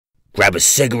grab a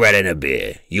cigarette and a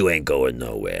beer. You ain't going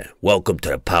nowhere. Welcome to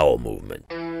the power movement.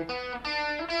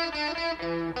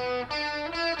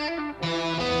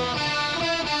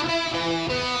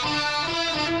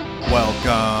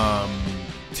 Welcome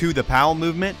to the Powell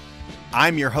Movement.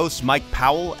 I'm your host, Mike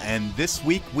Powell, and this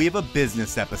week we have a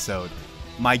business episode.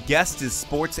 My guest is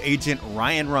sports agent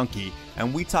Ryan Runke,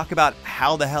 and we talk about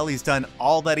how the hell he's done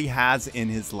all that he has in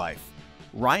his life.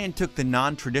 Ryan took the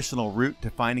non-traditional route to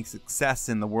finding success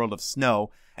in the world of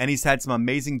snow, and he's had some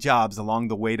amazing jobs along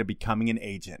the way to becoming an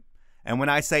agent. And when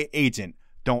I say agent,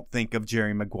 don't think of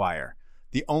Jerry Maguire.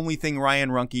 The only thing Ryan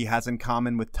Runke has in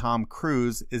common with Tom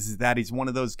Cruise is that he's one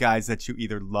of those guys that you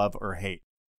either love or hate.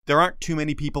 There aren't too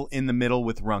many people in the middle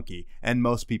with Runke, and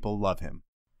most people love him.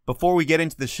 Before we get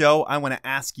into the show, I want to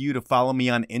ask you to follow me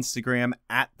on Instagram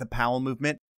at The Powell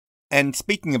Movement. And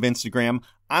speaking of Instagram,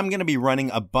 I'm going to be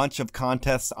running a bunch of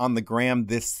contests on the gram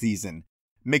this season.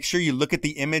 Make sure you look at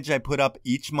the image I put up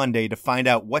each Monday to find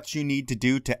out what you need to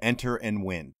do to enter and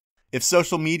win. If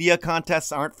social media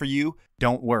contests aren't for you,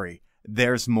 don't worry.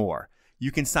 There's more.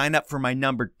 You can sign up for my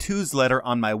number 2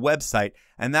 on my website,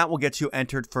 and that will get you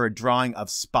entered for a drawing of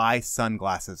Spy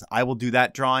sunglasses. I will do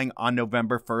that drawing on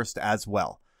November 1st as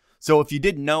well. So if you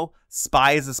didn't know,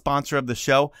 Spy is a sponsor of the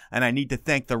show, and I need to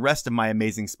thank the rest of my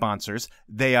amazing sponsors.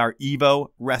 They are Evo,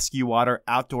 Rescue Water,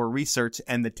 Outdoor Research,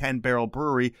 and the 10 Barrel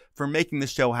Brewery for making the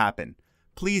show happen.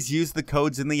 Please use the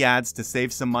codes in the ads to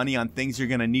save some money on things you're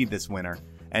going to need this winter.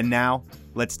 And now,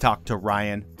 let's talk to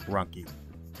Ryan Runke.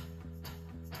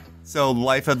 So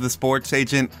life of the sports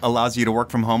agent allows you to work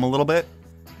from home a little bit?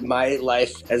 My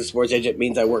life as a sports agent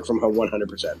means I work from home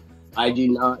 100%. I do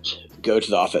not go to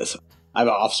the office. I have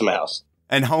an office in my house.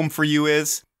 And home for you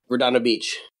is? Redondo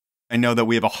Beach. I know that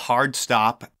we have a hard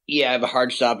stop. Yeah, I have a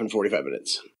hard stop in 45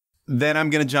 minutes. Then I'm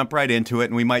going to jump right into it,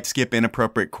 and we might skip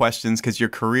inappropriate questions because your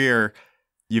career,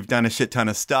 you've done a shit ton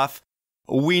of stuff.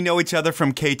 We know each other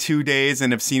from K2 days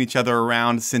and have seen each other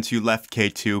around since you left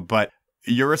K2, but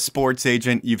you're a sports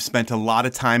agent. You've spent a lot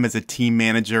of time as a team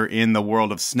manager in the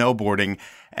world of snowboarding.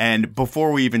 And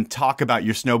before we even talk about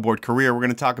your snowboard career, we're going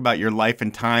to talk about your life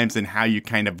and times and how you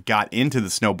kind of got into the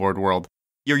snowboard world.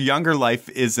 Your younger life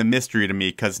is a mystery to me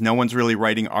because no one's really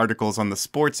writing articles on the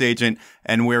sports agent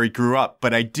and where he grew up.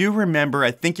 But I do remember,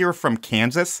 I think you were from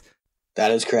Kansas.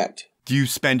 That is correct. Do you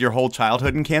spend your whole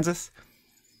childhood in Kansas?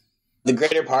 The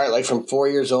greater part, like from 4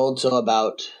 years old till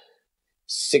about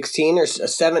 16 or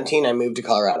 17, I moved to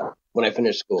Colorado when I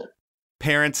finished school.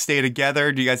 Parents stay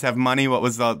together? Do you guys have money? What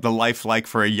was the life like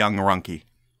for a young Runke?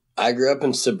 I grew up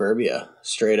in suburbia,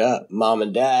 straight up. Mom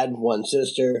and dad, one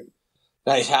sister,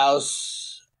 nice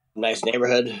house, nice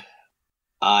neighborhood.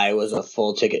 I was a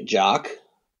full ticket jock,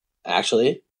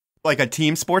 actually. Like a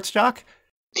team sports jock?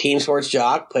 Team sports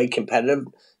jock, played competitive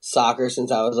soccer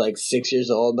since I was like 6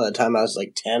 years old. By the time I was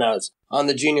like 10, I was on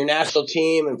the junior national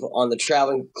team and on the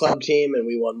traveling club team, and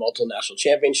we won multiple national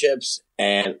championships.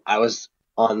 And I was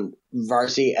on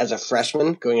varsity as a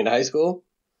freshman going into high school,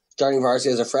 starting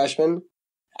varsity as a freshman.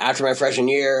 After my freshman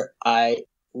year, I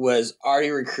was already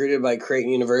recruited by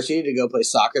Creighton University to go play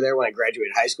soccer there when I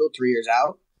graduated high school, 3 years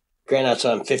out. Granted,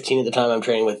 so I'm 15 at the time. I'm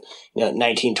training with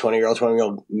 19,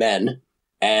 20-year-old men.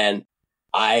 And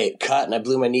I cut and I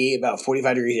blew my knee about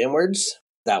 45 degrees inwards.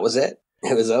 That was it.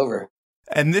 It was over.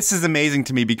 And this is amazing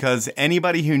to me because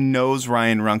anybody who knows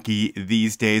Ryan Runke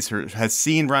these days or has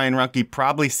seen Ryan Runke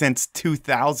probably since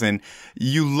 2000,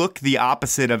 you look the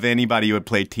opposite of anybody who would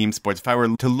play team sports. If I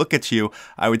were to look at you,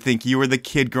 I would think you were the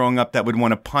kid growing up that would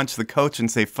want to punch the coach and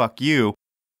say, fuck you.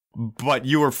 But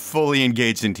you were fully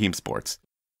engaged in team sports.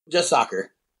 Just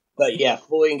soccer. But yeah,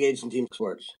 fully engaged in team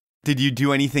sports. Did you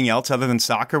do anything else other than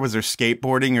soccer? Was there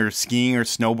skateboarding or skiing or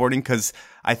snowboarding? Because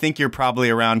I think you're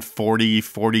probably around 40,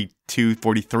 42,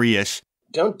 43-ish.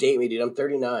 Don't date me, dude. I'm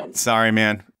 39. Sorry,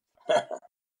 man.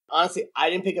 Honestly, I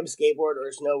didn't pick up skateboard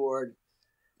or snowboard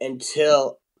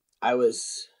until I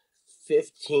was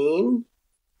 15,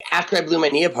 after I blew my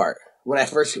knee apart, when I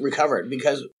first recovered.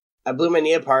 Because I blew my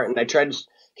knee apart and I tried to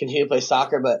continue to play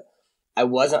soccer, but I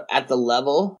wasn't at the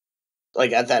level,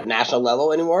 like at that national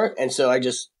level anymore. And so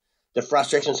the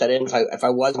frustration set in. If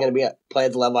I wasn't going to play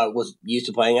at the level I was used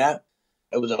to playing at,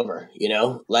 it was over,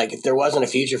 Like, if there wasn't a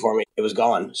future for me, it was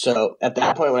gone. So at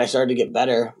that point, when I started to get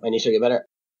better, my knees started to get better,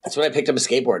 that's when I picked up a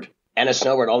skateboard and a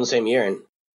snowboard all in the same year. And,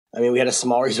 I mean, we had a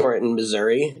small resort in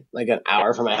Missouri, like an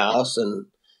hour from my house. And,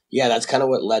 yeah, that's kind of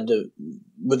what led to,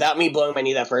 without me blowing my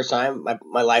knee that first time,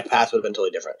 my life path would have been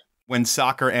totally different. When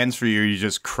soccer ends for you, you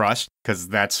just crushed? Because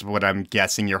that's what I'm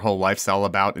guessing your whole life's all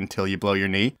about until you blow your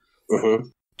knee? Mm-hmm.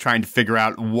 Trying to figure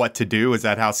out what to do? Is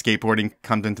that how skateboarding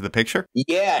comes into the picture?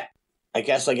 Yeah. I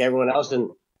guess like everyone else in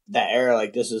that era,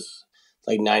 like this is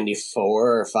like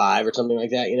 94 or 5 or something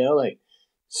like that, you know? Like,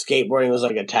 skateboarding was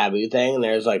like a taboo thing, and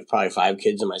there's like probably 5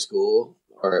 kids in my school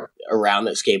or around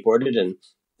that skateboarded, and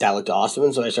that looked awesome,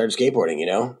 and so I started skateboarding, you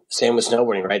know? Same with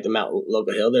snowboarding, right? The mountain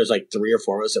local hill, there's like 3 or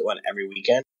 4 of us that went every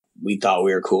weekend. We thought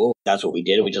we were cool. That's what we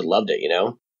did, and we just loved it, you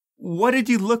know? What did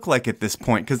you look like at this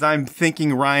point? Because I'm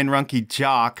thinking Ryan Runke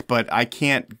jock, but I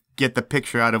can't get the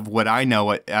picture out of what I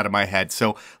know out of my head.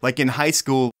 So, like in high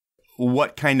school,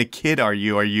 what kind of kid are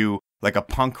you? Are you like a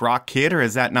punk rock kid, or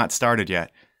has that not started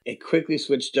yet? It quickly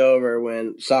switched over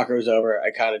when soccer was over. I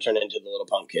kind of turned into the little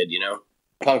punk kid, you know?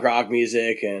 Punk rock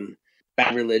music and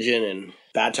Bad Religion and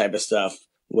that type of stuff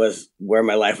was where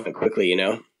my life went quickly, you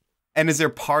know? And is there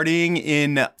partying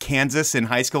in Kansas in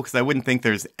high school? Because I wouldn't think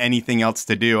there's anything else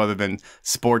to do other than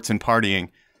sports and partying.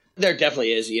 There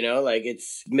definitely is, you know? Like,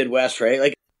 it's Midwest, right?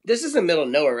 Like, this is the middle of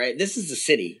nowhere, right? This is the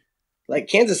city. Like,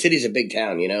 Kansas City's a big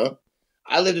town, you know?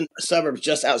 I lived in suburbs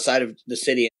just outside of the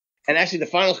city. And actually, the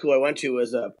final school I went to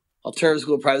was a alternative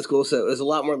school, private school, so it was a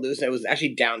lot more loose. And it was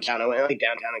actually downtown. I went like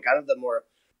downtown and kind of the more,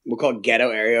 we'll call it ghetto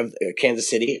area of Kansas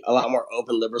City. A lot more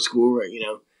open liberal school where, you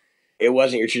know, it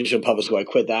wasn't your traditional public school. I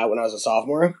quit that when I was a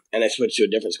sophomore, and I switched to a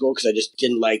different school because I just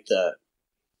didn't like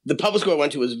the public school I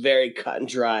went to was very cut and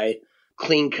dry,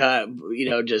 clean cut, you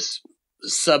know, just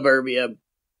suburbia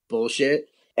bullshit.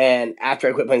 And after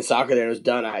I quit playing soccer there and it was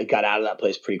done, I got out of that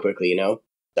place pretty quickly, you know?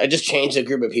 I just changed the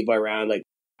group of people around. Like,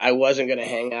 I wasn't going to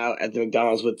hang out at the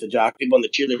McDonald's with the jock people and the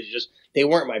cheerleaders. Just, they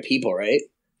weren't my people, right?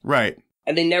 Right.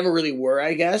 And they never really were,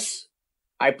 I guess.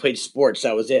 I played sports.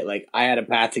 That was it. Like, I had a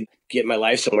path to get my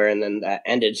life somewhere, and then that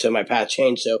ended. So my path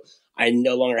changed. So I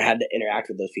no longer had to interact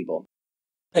with those people.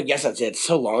 I guess that's it. It's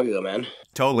so long ago, man.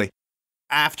 Totally.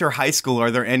 After high school, are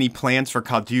there any plans for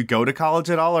college? Do you go to college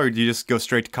at all, or do you just go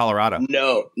straight to Colorado?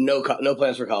 No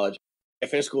plans for college. I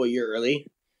finished school a year early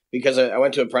because I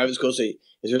went to a private school, so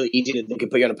it's really easy to, they can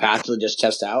put you on a path to just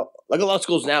test out. Like a lot of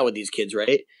schools now with these kids, right?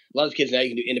 A lot of kids now,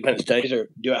 you can do independent studies or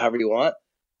do it however you want.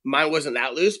 Mine wasn't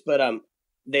that loose, but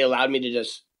they allowed me to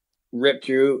just rip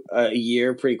through a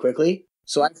year pretty quickly.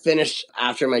 So I finished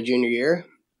after my junior year,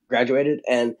 graduated,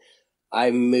 and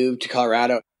I moved to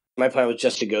Colorado. My plan was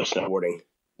just to go snowboarding.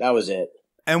 That was it.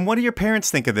 And what do your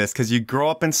parents think of this? Because you grow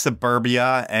up in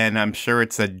suburbia, and I'm sure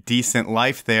it's a decent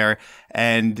life there.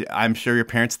 And I'm sure your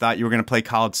parents thought you were going to play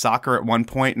college soccer at one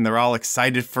point, and they're all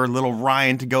excited for little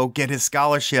Ryan to go get his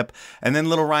scholarship. And then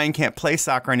little Ryan can't play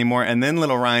soccer anymore. And then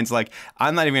little Ryan's like,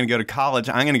 I'm not even going to go to college.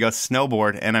 I'm going to go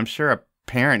snowboard. And I'm sure a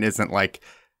parent isn't like,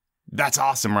 that's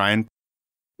awesome, Ryan.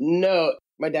 No,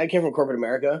 my dad came from corporate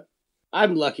America.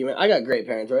 I'm lucky, man. I got great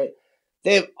parents, right?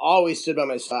 They've always stood by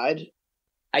my side.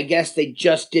 I guess they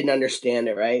just didn't understand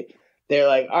it, right? They're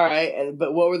like, all right,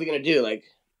 but what were they going to do? Like,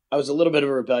 I was a little bit of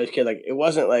a rebellious kid. Like, it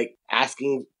wasn't like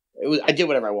asking. I did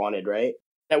whatever I wanted, right?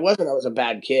 I was a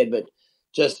bad kid, but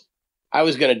just I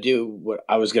was going to do what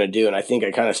I was going to do. And I think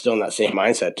I kind of still in that same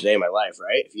mindset today in my life,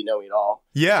 right? If you know me at all.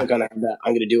 Yeah. I'm going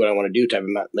to do what I want to do type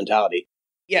of mentality.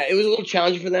 Yeah, it was a little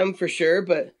challenging for them for sure,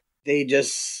 but they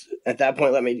just, at that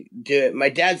point, let me do it. My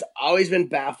dad's always been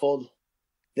baffled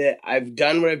that I've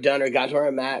done what I've done or got to where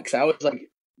I'm at. Because I was like,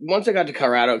 once I got to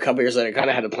Colorado a couple years later, I kind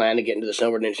of had a plan to get into the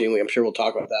snowboard industry. I'm sure we'll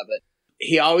talk about that. But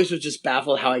he always was just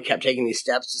baffled how I kept taking these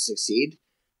steps to succeed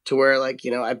to where, like,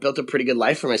 you know, I built a pretty good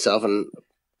life for myself and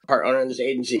part owner in this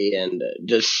agency and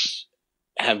just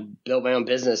have built my own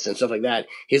business and stuff like that.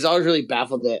 He's always really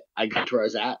baffled that I got to where I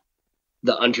was at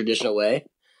the untraditional way.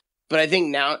 But I think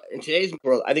now in today's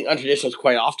world, I think untraditional is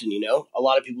quite often, you know, a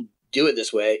lot of people do it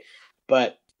this way,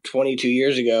 but 22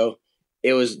 years ago,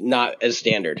 it was not as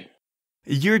standard.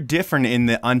 You're different in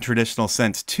the untraditional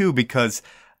sense, too, because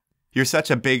you're such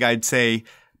a big, I'd say,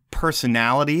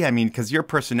 personality. I mean, because your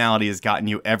personality has gotten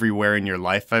you everywhere in your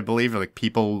life, I believe. Like,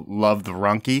 people love the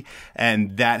Runke,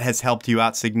 and that has helped you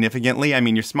out significantly. I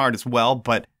mean, you're smart as well,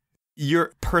 but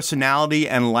your personality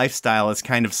and lifestyle has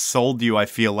kind of sold you, I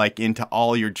feel like, into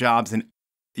all your jobs, and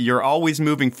you're always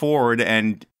moving forward,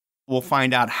 and we'll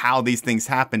find out how these things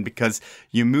happen because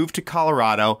you moved to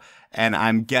Colorado, and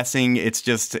I'm guessing it's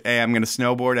just, hey, I'm going to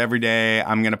snowboard every day,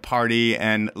 I'm going to party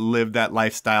and live that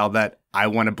lifestyle that I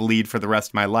want to bleed for the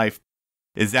rest of my life.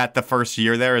 Is that the first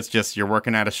year there? It's just you're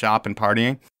working at a shop and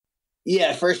partying?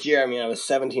 Yeah, first year, I mean, I was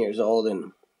 17 years old,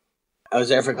 and I was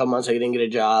there for a couple months. I didn't get a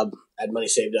job. I had money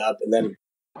saved up, and then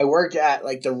I worked at,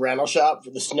 like, the rental shop,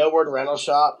 the snowboard rental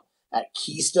shop at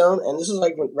Keystone, and this is,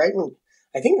 like, right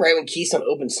when Keystone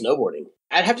opened snowboarding.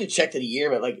 I'd have to check the year,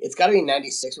 but like it's got to be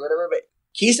 96 or whatever. But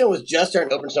Keystone was just starting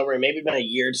to open snowboarding, maybe been a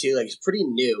year or two. Like it's pretty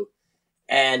new.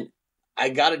 And I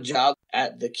got a job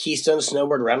at the Keystone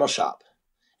snowboard rental shop.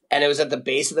 And it was at the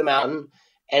base of the mountain.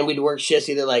 And we'd work shifts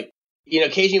either like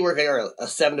Occasionally you work like a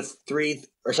 7 to 3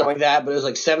 or something like that, but it was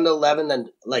like 7 to 11, then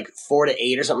like 4 to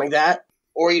 8 or something like that.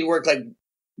 Or you'd work like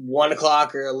 1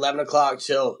 o'clock or 11 o'clock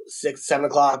till 6, 7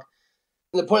 o'clock.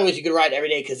 And the point was you could ride every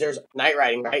day because there's night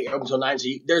riding, right? You're open till 9. So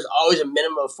there's always a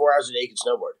minimum of 4 hours a day you can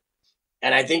snowboard.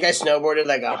 And I think I snowboarded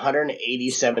like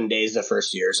 187 days the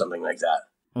first year or something like that.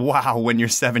 Wow, when you're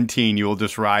 17, you will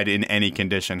just ride in any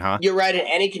condition, huh? You ride in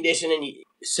any condition, and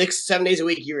 6, 7 days a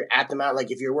week you're at the mountain.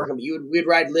 Like if you're working, we'd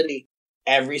ride literally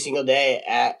every single day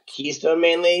at Keystone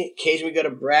mainly. Occasionally we go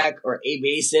to Breck or A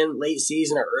Basin, late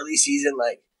season or early season.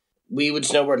 Like we would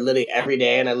snowboard literally every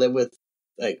day, and I lived with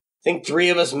I think 3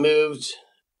 of us moved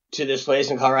to this place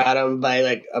in Colorado, and by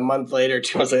like a month later,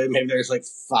 2 months later, maybe there's like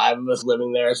 5 of us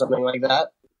living there or something like that.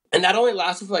 And that only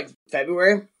lasted for like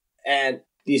February. And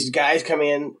these guys coming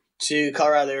in to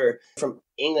Colorado, they were from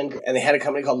England, and they had a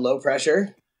company called Low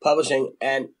Pressure Publishing,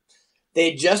 and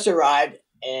they just arrived,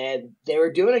 and they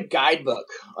were doing a guidebook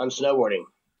on snowboarding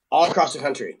all across the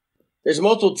country. There's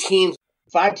multiple teams,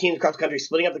 5 teams across the country,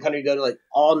 splitting up the country to go to like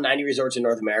all 90 resorts in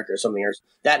North America or something, or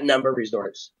that number of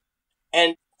resorts.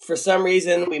 And for some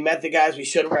reason, we met the guys. We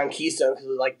showed them around Keystone because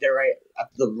like they're right at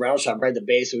the rental shop, right at the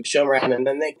base. So we'd show them around, and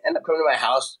then they end up coming to my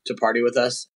house to party with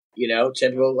us.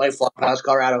 Typical like Flophouse,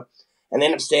 Colorado. And they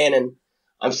end up staying. And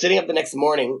I'm sitting up the next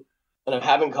morning, and I'm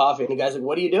having coffee. And the guy's like,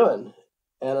 "What are you doing?"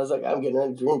 And I was like, "I'm getting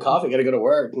ready to drink coffee. Got to go to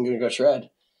work. I'm going to go shred."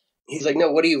 He's like,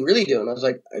 "No, what are you really doing?" I was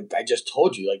like, I just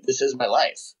told you. Like, this is my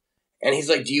life." And he's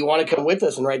like, "Do you want to come with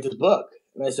us and write this book?"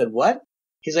 And I said, "What?"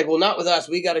 He's like, "Well, not with us.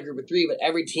 We got a group of 3, but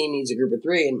every team needs a group of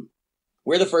 3. And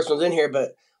we're the first ones in here,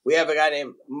 but we have a guy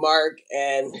named Mark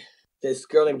and this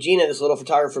girl named Gina, this little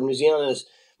photographer from New Zealand. And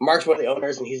Mark's one of the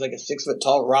owners, and he's like a 6 foot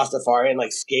tall Rastafarian,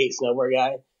 like skate snowboard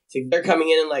guy. So they're coming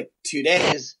in like 2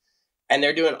 days, and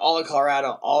they're doing all of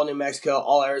Colorado, all New Mexico,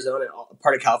 all Arizona, all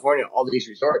part of California, all these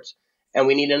resorts. And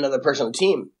we need another person on the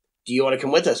team. Do you want to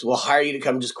come with us? We'll hire you to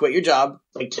come just quit your job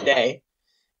like today.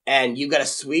 And you've got a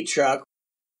sweet truck.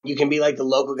 You can be like the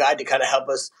local guide to kind of help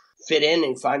us fit in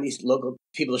and find these local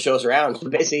people to show us around. So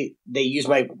basically, they use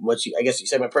my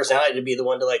personality to be the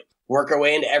one to like work our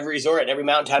way into every resort, every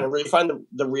mountain town, and really find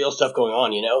the real stuff going on,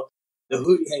 The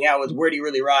who do you hang out with, where do you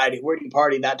really ride, where do you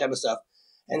party, that type of stuff.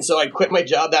 And so I quit my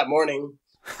job that morning,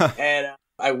 and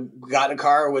I got in a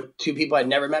car with 2 people I'd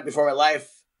never met before in my life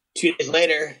 2 days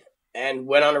later, and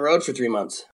went on the road for 3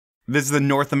 months. This is the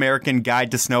North American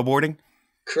Guide to Snowboarding?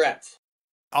 Correct.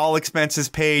 All expenses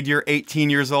paid. You're 18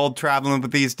 years old traveling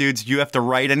with these dudes. Do you have to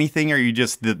write anything, or are you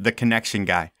just the connection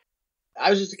guy? I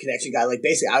was just a connection guy. Like,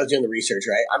 basically, I was doing the research,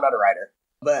 right? I'm not a writer.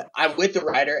 But I'm with the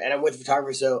writer, and I'm with the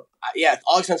photographer. So, yeah,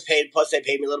 all expenses paid, plus they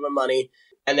paid me a little bit of money.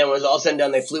 And then when it was all said and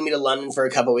done, they flew me to London for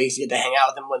a couple of weeks to get to hang out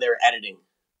with them when they were editing.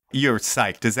 You're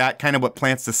psyched. Is that kind of what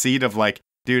plants the seed of, like,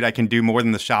 dude, I can do more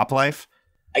than the shop life?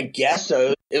 I guess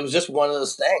so. It was just one of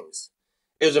those things.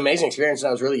 It was an amazing experience, and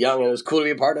I was really young, and it was cool to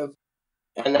be a part of.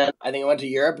 And then I think I went to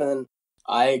Europe, and then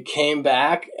I came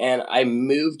back, and I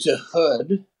moved to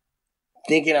Hood,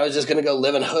 thinking I was just going to go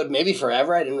live in Hood maybe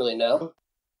forever. I didn't really know.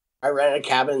 I rented a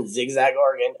cabin in Zigzag,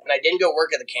 Oregon, and I didn't go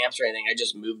work at the camps or anything. I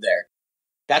just moved there.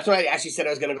 That's when I actually said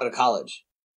I was going to go to college.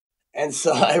 And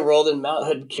so I enrolled in Mount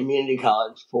Hood Community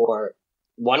College for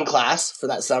one class for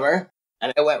that summer.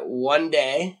 And I went one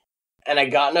day, and I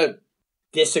got in a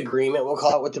disagreement, we'll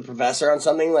call it, with the professor on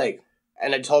something, like,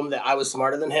 and I told him that I was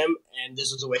smarter than him, and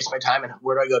this was a waste of my time, and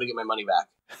where do I go to get my money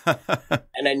back?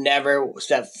 And I never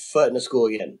stepped foot in a school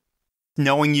again.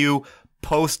 Knowing you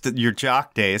post your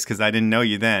jock days, because I didn't know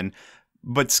you then,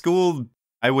 but school,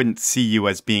 I wouldn't see you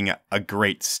as being a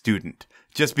great student,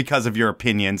 just because of your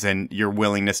opinions and your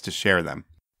willingness to share them.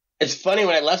 It's funny,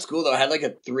 when I left school, though, I had like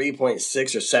a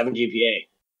 3.6 or 7 GPA.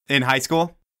 In high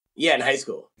school? Yeah, in high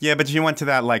school. Yeah, but you went to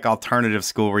that like alternative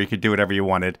school where you could do whatever you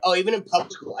wanted. Oh, even in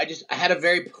public school, I had a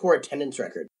very poor attendance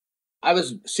record. I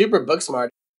was super book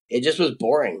smart. It just was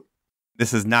boring.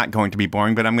 This is not going to be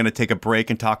boring, but I'm going to take a break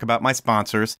and talk about my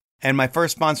sponsors. And my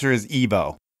first sponsor is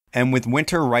Evo. And with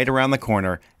winter right around the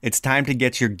corner, it's time to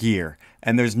get your gear.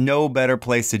 And there's no better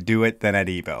place to do it than at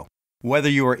Evo. Whether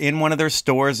you are in one of their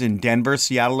stores in Denver,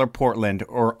 Seattle, or Portland,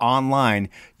 or online,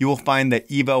 you will find that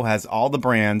Evo has all the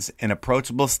brands, an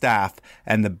approachable staff,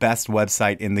 and the best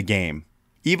website in the game.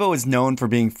 Evo is known for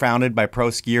being founded by pro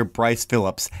skier Bryce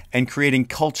Phillips and creating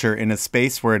culture in a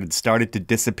space where it had started to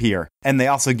disappear. And they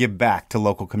also give back to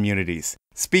local communities.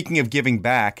 Speaking of giving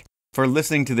back, for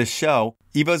listening to this show,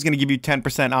 Evo is going to give you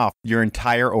 10% off your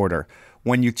entire order.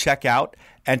 When you check out,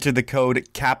 enter the code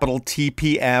capital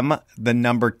TPM, the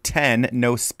number 10,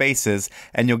 no spaces,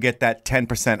 and you'll get that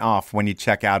 10% off when you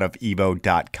check out of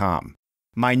evo.com.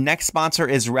 My next sponsor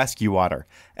is Rescue Water,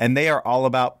 and they are all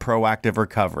about proactive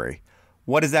recovery.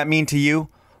 What does that mean to you?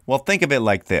 Well, think of it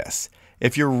like this.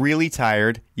 If you're really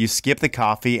tired, you skip the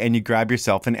coffee and you grab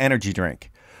yourself an energy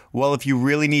drink. Well, if you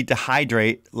really need to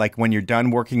hydrate, like when you're done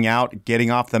working out,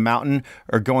 getting off the mountain,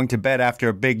 or going to bed after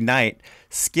a big night,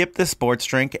 skip the sports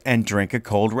drink and drink a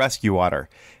cold rescue water.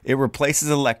 It replaces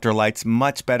electrolytes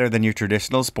much better than your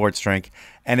traditional sports drink,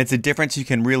 and it's a difference you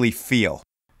can really feel.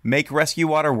 Make Rescue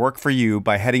Water work for you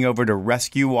by heading over to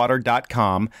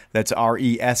rescuewater.com, that's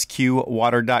RESQ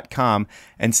water.com,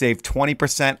 and save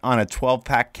 20% on a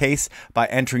 12-pack case by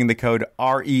entering the code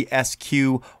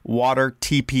RESQ Water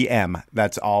TPM.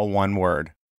 That's all one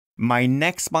word. My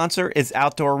next sponsor is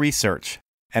Outdoor Research,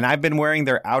 and I've been wearing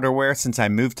their outerwear since I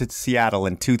moved to Seattle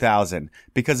in 2000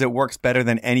 because it works better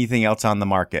than anything else on the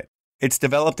market. It's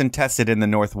developed and tested in the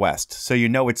Northwest, so you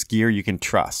know it's gear you can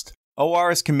trust.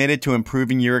 OR is committed to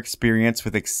improving your experience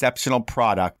with exceptional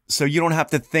product so you don't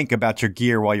have to think about your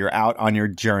gear while you're out on your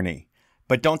journey.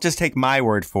 But don't just take my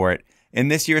word for it. In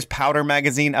this year's Powder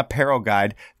Magazine Apparel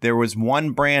Guide, there was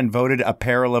one brand voted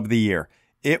Apparel of the Year.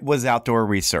 It was Outdoor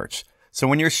Research. So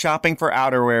when you're shopping for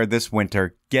outerwear this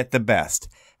winter, get the best.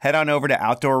 Head on over to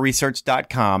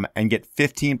outdoorresearch.com and get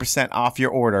 15% off your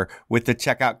order with the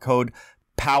checkout code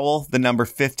POWEL, the number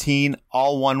 15,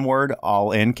 all one word,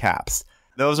 all in caps.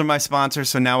 Those are my sponsors,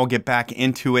 so now we'll get back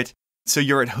into it. So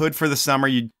you're at Hood for the summer,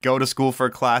 you go to school for a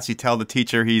class, you tell the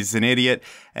teacher he's an idiot,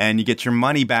 and you get your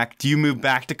money back. Do you move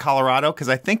back to Colorado? Because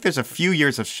I think there's a few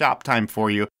years of shop time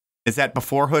for you. Is that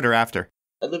before Hood or after?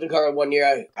 I lived in Colorado 1 year.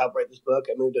 I helped write this book.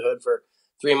 I moved to Hood for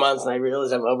 3 months, and I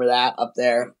realized I'm over that up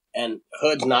there. And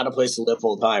Hood's not a place to live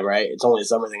full time, right? It's only a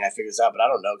summer thing. I figured this out, but I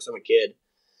don't know because I'm a kid.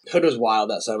 Hood was wild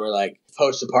that summer. Like,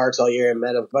 poached the parks all year and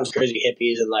met a bunch of crazy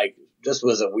hippies and, like, just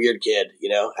was a weird kid, you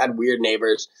know, had weird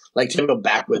neighbors, like typical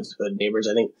backwoods hood neighbors.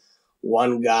 I think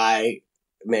one guy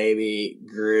maybe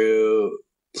grew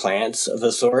plants of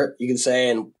a sort, you could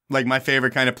say. And like my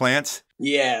favorite kind of plants?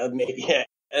 Yeah, maybe, yeah.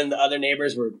 And the other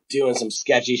neighbors were doing some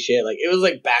sketchy shit. Like, it was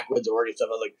like backwoods orgy stuff.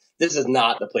 I was like, this is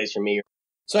not the place for me.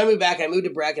 So I moved back. I moved to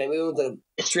Breck. I moved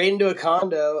straight into a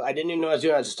condo. I didn't even know what I was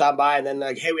doing. I just stopped by and then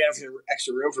like, hey, we have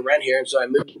extra room for rent here. And so I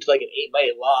moved into like an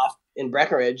 8x8 loft in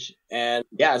Breckenridge. And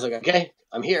yeah, I was like, okay,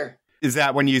 I'm here. Is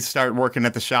that when you start working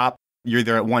at the shop? You're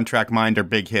either at One Track Mind or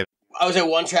Big Hit? I was at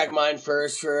One Track Mind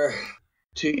first for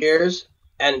 2 years.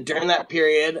 And during that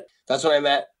period, that's when I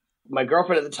met my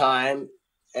girlfriend at the time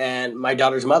and my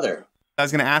daughter's mother. I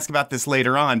was going to ask about this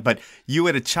later on, but you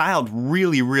had a child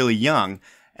really, really young.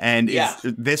 And is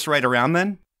this right around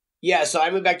then? Yeah, so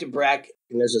I moved back to Breck,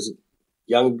 and there's this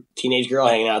young teenage girl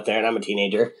hanging out there, and I'm a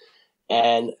teenager.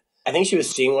 And I think she was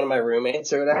seeing one of my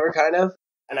roommates or whatever, kind of.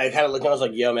 And I kind of looked and I was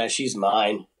like, yo, man, she's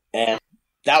mine. And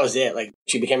that was it. Like,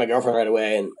 she became my girlfriend right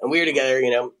away. And we were together,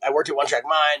 you know. I worked at One Track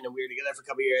Mind, and we were together for a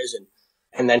couple of years.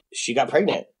 And then she got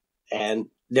pregnant. And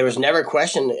there was never a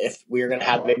question if we were going to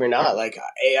have a baby or not. Like,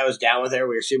 I was down with her.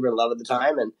 We were super in love at the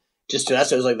time. And just to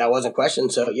us, it was like, that wasn't a question.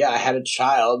 So, yeah, I had a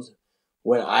child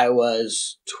when I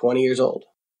was 20 years old.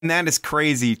 And that is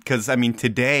crazy because, I mean,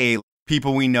 today,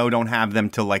 people we know don't have them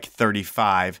till like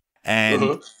 35.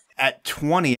 And at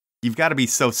 20, you've got to be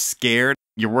so scared.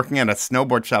 You're working at a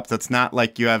snowboard shop, so it's not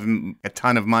like you have a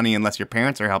ton of money unless your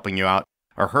parents are helping you out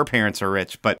or her parents are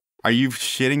rich. But are you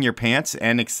shitting your pants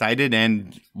and excited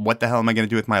and what the hell am I going to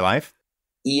do with my life?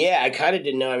 Yeah, I kind of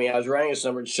didn't know. I mean, I was running a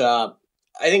snowboard shop.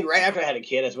 I think right after I had a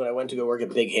kid, that's when I went to go work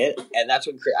at Big Hit, and that's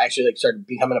when I actually like started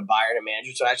becoming a buyer and a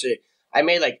manager. So actually, I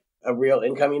made like a real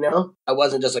income. You know, I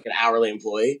wasn't just like an hourly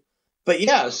employee. But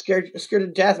yeah, I was scared to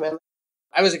death, man.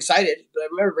 I was excited, but I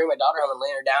remember bringing my daughter home and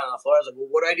laying her down on the floor. I was like, "Well,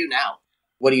 what do I do now?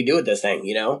 What do you do with this thing?"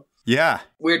 You know? Yeah,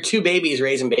 we were two babies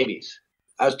raising babies.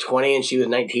 I was 20 and she was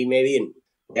 19, maybe, and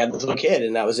we had this little kid,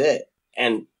 and that was it.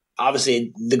 And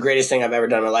obviously, the greatest thing I've ever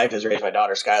done in my life is raise my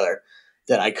daughter, Skylar.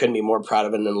 That I couldn't be more proud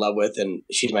of and in love with, and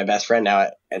she's my best friend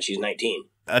now, and she's 19.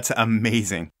 That's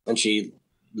amazing. And she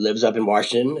lives up in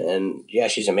Washington, and yeah,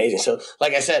 she's amazing. So,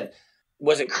 like I said,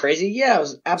 was it crazy? Yeah, it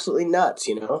was absolutely nuts,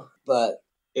 you know, but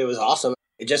it was awesome.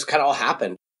 It just kind of all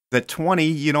happened. At 20,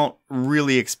 you don't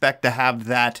really expect to have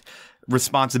that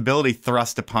responsibility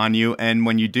thrust upon you, and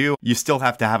when you do, you still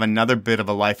have to have another bit of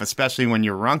a life, especially when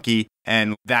you're Runke,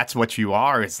 and that's what you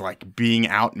are, is like being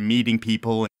out and meeting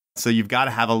people. So you've got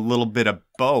to have a little bit of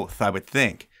both, I would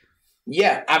think.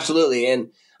 Yeah, absolutely. And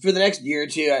for the next year or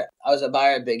two, I was a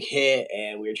buyer at Big Hit,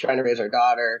 and we were trying to raise our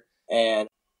daughter. And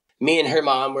me and her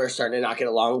mom were starting to not get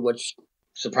along, which,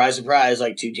 surprise, surprise,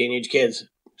 like two teenage kids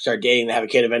start dating to have a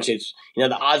kid. Eventually, it's, you know,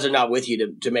 the odds are not with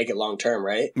you to make it long term,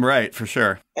 right? Right, for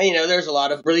sure. And, you know, there's a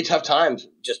lot of really tough times,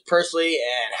 just personally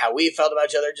and how we felt about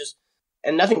each other. Just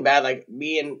And nothing bad. Like,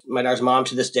 me and my daughter's mom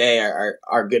to this day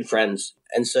are good friends.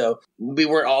 And so we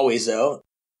weren't always, though.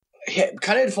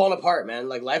 Kind of had fallen apart, man.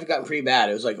 Like, life had gotten pretty bad.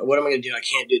 It was like, what am I going to do? I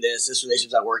can't do this. This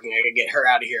relationship's not working. I got to get her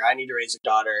out of here. I need to raise a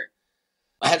daughter.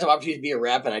 I had some opportunities to be a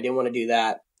rep, and I didn't want to do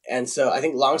that. And so I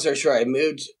think, long story short, I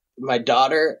moved my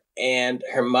daughter and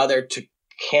her mother to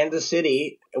Kansas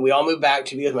City, and we all moved back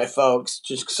to be with my folks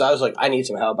just because I was like, I need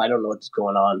some help. I don't know what's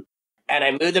going on. And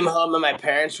I moved them home, and my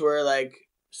parents were like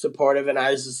supportive, and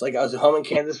I was just like, I was home in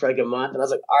Kansas for like a month, and I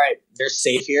was like, all right, they're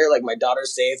safe here. Like, my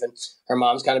daughter's safe, and her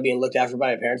mom's kind of being looked after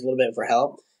by my parents a little bit for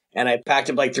help. And I packed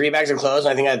up like 3 bags of clothes,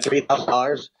 and I think I had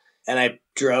 $3,000, and I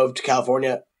drove to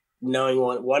California knowing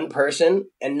one person,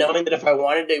 and knowing that if I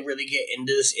wanted to really get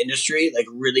into this industry, like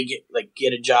really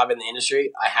get a job in the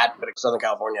industry, I had to go to Southern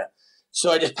California. So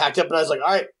I just packed up, and I was like,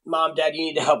 all right, Mom, Dad, you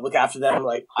need to help look after them.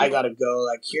 Like, I got to go.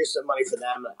 Like, here's some money for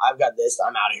them. I've got this.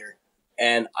 I'm out of here.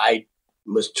 And I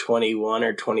was 21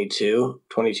 or 22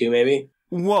 maybe.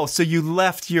 Whoa, so you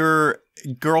left your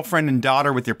girlfriend and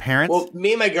daughter with your parents? Well,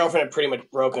 me and my girlfriend had pretty much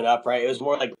broken up, right? It was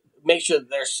more like, make sure that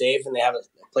they're safe and they have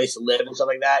a place to live and stuff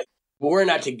like that. But we're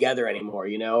not together anymore,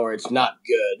 or it's not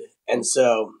good. And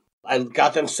so I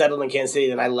got them settled in Kansas City,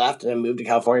 then I left and I moved to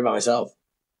California by myself.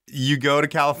 You go to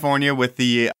California with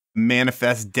the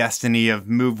manifest destiny of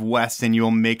move west and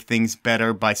you'll make things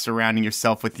better by surrounding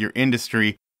yourself with your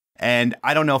industry. And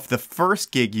I don't know if the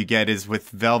first gig you get is with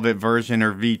Velvet version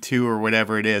or V2 or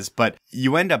whatever it is, but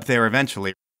you end up there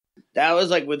eventually. That was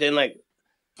like within like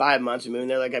 5 months of moving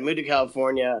there. Like, I moved to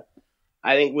California,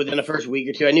 I think within the first week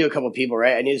or two. I knew a couple of people,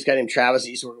 right? I knew this guy named Travis I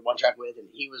used to work at One Track with, and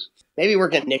he was maybe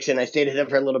working at Nixon. I stayed with him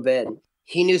for a little bit.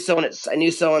 He knew someone I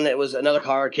knew someone that was another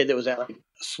Colorado kid that was at like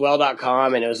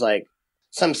swell.com, and it was like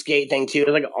some skate thing too. It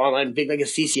was like an online, big, like a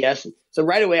CCS. So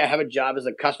right away I have a job as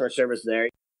a customer service there.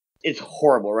 It's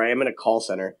horrible, right? I'm in a call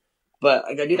center. But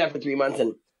like, I do that for 3 months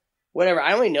and whatever.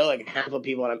 I only know like a handful of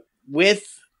people, and I'm with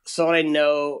someone I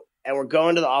know, and we're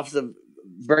going to the office of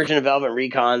Virgin of Velvet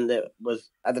Recon that was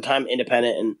at the time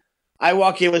independent. And I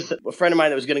walk in with a friend of mine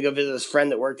that was going to go visit this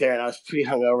friend that worked there, and I was pretty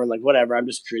hungover and like, whatever, I'm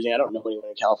just cruising. I don't know anyone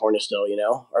in California still,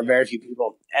 or very few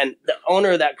people. And the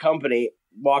owner of that company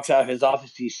walks out of his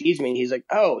office, he sees me, and he's like,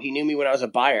 oh, he knew me when I was a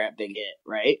buyer at Big Hit,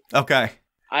 right? Okay.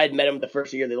 I had met him the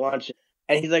first year they launched.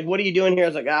 And he's like, what are you doing here? I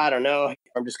was like, I don't know.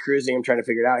 I'm just cruising. I'm trying to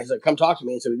figure it out. He's like, come talk to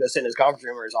me. And so we go sit in his conference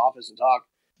room or his office and talk.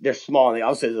 They're small. And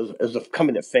obviously it was a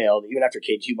company that failed. Even after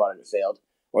K2 bought it, it failed.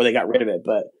 Or they got rid of it.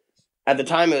 But at the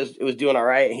time, it was doing all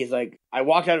right. And he's like, I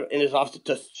walked out in his office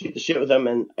to shoot the shit with him.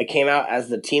 And I came out as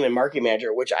the team and marketing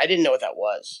manager, which I didn't know what that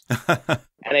was.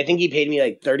 And I think he paid me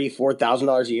like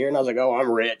 $34,000 a year. And I was like, oh, I'm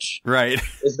rich. Right.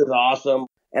 This is awesome.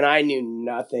 And I knew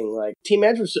nothing. Like, team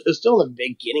management was still in the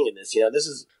beginning of this. This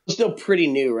is still pretty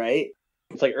new, right?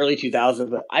 It's like early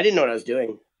 2000s, but I didn't know what I was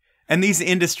doing. And these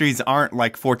industries aren't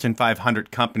like Fortune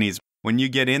 500 companies. When you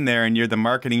get in there and you're the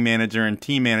marketing manager and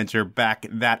team manager back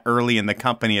that early in the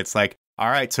company, it's like, all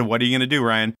right, so what are you going to do,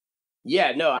 Ryan?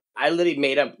 Yeah, no, I literally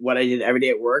made up what I did every day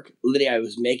at work. Literally, I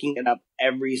was making it up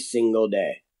every single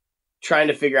day, trying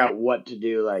to figure out what to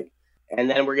do. Like, and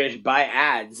then we're going to buy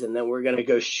ads, and then we're going to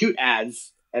go shoot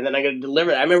ads, and then I'm going to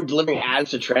deliver it. I remember delivering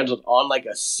ads to Transworld on like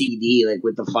a CD, like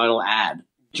with the final ad.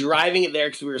 Driving it there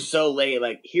because we were so late.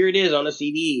 Like, here it is on a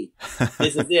CD.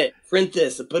 This is it. Print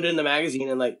this and put it in the magazine.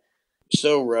 And like,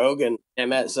 so rogue. And I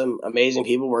met some amazing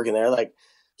people working there. Like,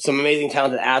 some amazing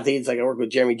talented athletes. Like, I worked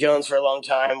with Jeremy Jones for a long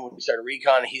time when we started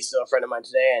Recon. He's still a friend of mine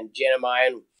today. And Jana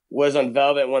Mayan was on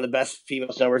Velvet, one of the best female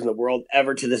snowboarders in the world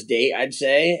ever to this date, I'd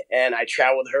say. And I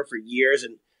traveled with her for years.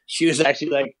 And she was actually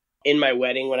like in my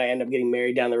wedding when I ended up getting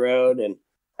married down the road. And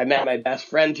I met my best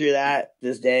friend through that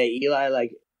this day, Eli.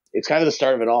 Like, it's kind of the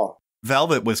start of it all.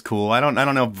 Velvet was cool. I don't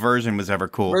know if Version was ever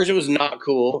cool. Version was not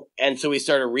cool. And so we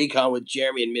started Recon with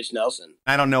Jeremy and Mitch Nelson.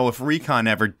 I don't know if Recon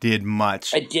ever did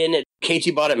much. I didn't.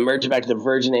 KT bought it and merged it back to the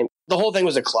Virgin name. The whole thing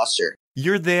was a cluster.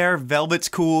 You're there, Velvet's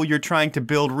cool, you're trying to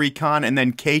build Recon, and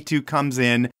then K2 comes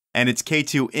in, and it's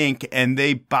K2 Inc., and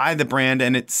they buy the brand,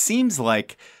 and it seems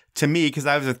like, to me, because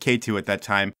I was with K2 at that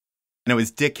time, and it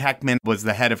was Dick Heckman was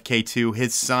the head of K2.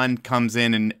 His son comes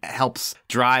in and helps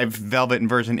drive Velvet and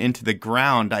Version into the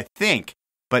ground, I think.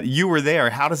 But you were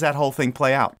there. How does that whole thing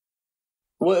play out?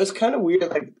 Well, it was kind of weird.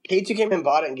 Like, K2 came and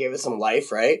bought it and gave us some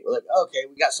life, right? We're like, okay,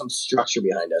 we got some structure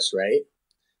behind us, right?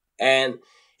 And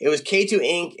it was K2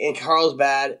 Inc. in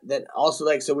Carlsbad that also,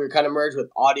 like, so we were kind of merged with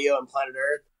Audio and Planet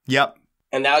Earth. Yep.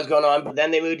 And that was going on. But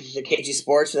then they moved to KT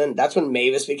Sports, and then that's when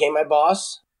Mavis became my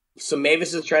boss. So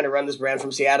Mavis is trying to run this brand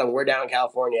from Seattle, and we're down in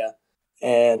California.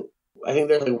 And I think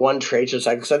there's like one trade show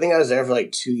cycle. So I think I was there for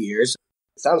like 2 years.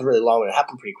 It sounds really long, but it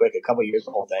happened pretty quick. A couple of years,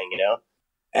 the whole thing,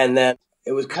 And then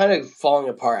it was kind of falling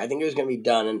apart. I think it was going to be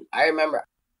done. And I remember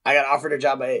I got offered a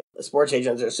job by a sports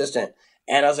agent as an assistant.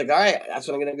 And I was like, all right, that's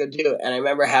what I'm going to go do. And I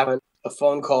remember having a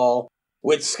phone call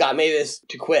with Scott Mavis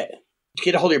to quit. To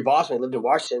get a hold of your boss when he lived in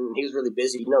Washington, and he was really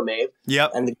busy, you know, Maeve.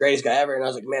 Yep. And the greatest guy ever. And I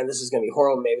was like, man, this is going to be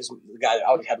horrible. Maeve is the guy that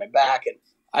always had my back. And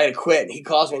I had to quit. And he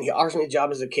calls me and he offers me a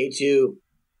job as a K2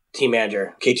 team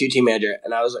manager.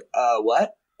 And I was like,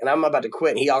 what? And I'm about to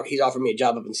quit. And he's offered me a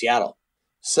job up in Seattle.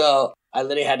 So I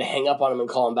literally had to hang up on him and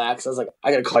call him back. So I was like,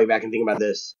 I got to call you back and think about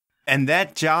this. And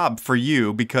that job for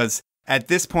you, because at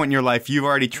this point in your life, you've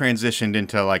already transitioned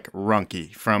into like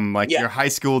Runke from like your high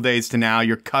school days to now.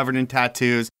 You're covered in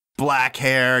tattoos, black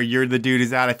hair. You're the dude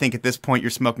who's out. I think at this point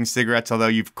you're smoking cigarettes, although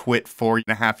you've quit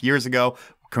 4.5 years ago.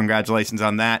 Congratulations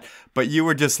on that. But you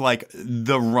were just like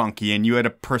the Runke, and you had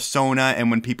a persona.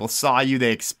 And when people saw you,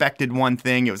 they expected one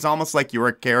thing. It was almost like you were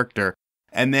a character.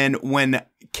 And then when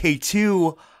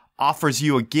K2 offers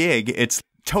you a gig, it's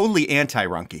totally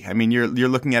anti-Runke. I mean, you're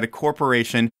looking at a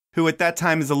corporation who at that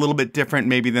time is a little bit different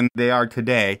maybe than they are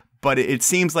today. But it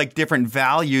seems like different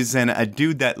values than a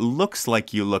dude that looks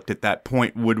like you looked at that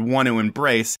point would want to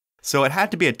embrace. So it had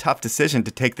to be a tough decision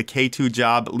to take the K2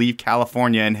 job, leave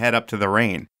California, and head up to the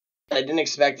rain. I didn't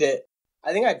expect it.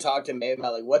 I think I talked to May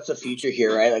about, like, what's the future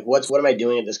here, right? Like, what am I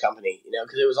doing at this company? You know,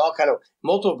 because it was all kind of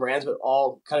multiple brands, but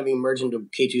all kind of being merged into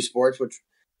K2 Sports, which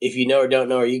if you know or don't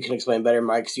know, or you can explain better,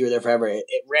 Mike, because you were there forever, it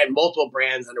ran multiple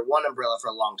brands under one umbrella for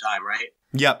a long time, right?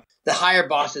 Yep. The higher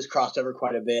bosses crossed over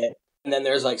quite a bit. And then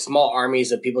there's, like, small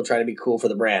armies of people trying to be cool for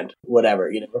the brand,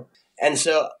 whatever, you know? And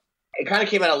so it kind of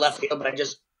came out of left field, but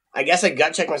I guess I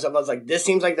gut checked myself. I was like, this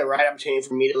seems like the right opportunity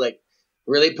for me to, like,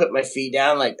 really put my feet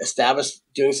down, like, establish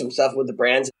doing some stuff with the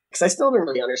brands. Because I still didn't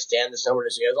really understand the snowboard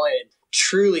industry. I was only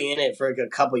truly in it for, like, a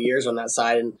couple of years on that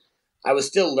side, and I was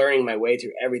still learning my way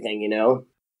through everything, you know?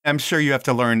 I'm sure you have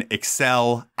to learn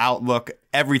Excel, Outlook,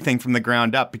 everything from the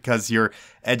ground up, because your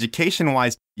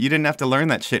education-wise, you didn't have to learn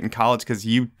that shit in college because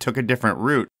you took a different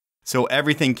route. So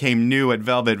everything came new at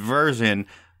Velvet Version,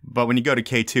 but when you go to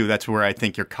K2, that's where I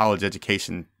think your college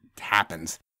education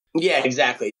happens. Yeah,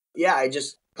 exactly. Yeah, I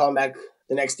just called him back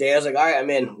the next day. I was like, all right, I'm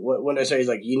in. When do I start? He's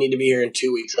like, you need to be here in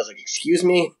 2 weeks. I was like, excuse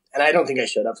me? And I don't think I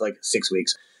showed up for like 6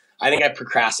 weeks. I think I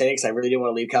procrastinated because I really didn't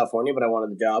want to leave California, but I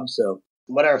wanted the job. So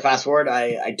whatever, fast forward,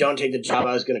 I don't take the job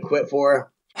I was going to quit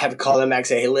for. I have to call them back and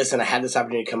say, hey, listen, I had this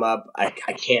opportunity come up. I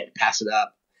can't pass it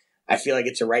up. I feel like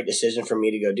it's the right decision for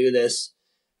me to go do this.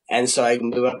 And so I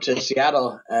moved up to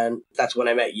Seattle, and that's when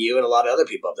I met you and a lot of other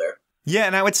people up there. Yeah,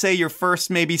 and I would say your first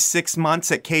maybe 6 months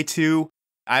at K2,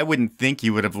 I wouldn't think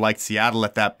you would have liked Seattle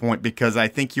at that point, because I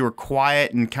think you were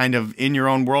quiet and kind of in your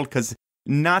own world, because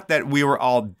not that we were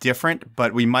all different,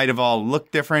 but we might have all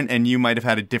looked different and you might have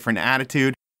had a different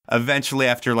attitude. Eventually,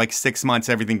 after like 6 months,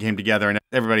 everything came together and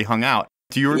everybody hung out.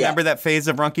 Do you remember that phase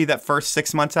of Runke, that first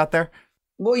 6 months out there?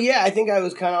 Well, yeah, I think I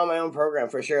was kind of on my own program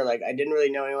for sure. Like, I didn't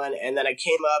really know anyone. And then I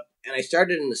came up and I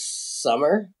started in the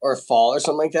summer or fall or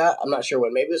something like that. I'm not sure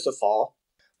when. Maybe it was the fall.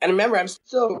 And remember, I'm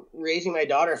still raising my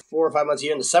daughter 4 or 5 months a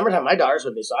year. In the summertime, my daughter's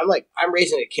with me. So I'm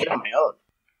raising a kid on my own.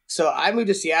 So I moved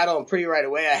to Seattle, and pretty right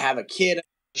away, I have a kid.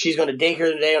 She's going to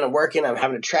daycare today when I'm working. I'm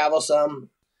having to travel some.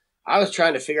 I was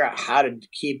trying to figure out how to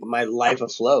keep my life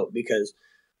afloat, because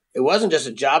it wasn't just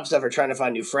a job stuff or trying to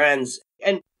find new friends.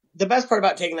 And the best part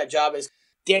about taking that job is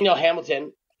Danielle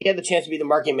Hamilton, he had the chance to be the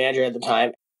marketing manager at the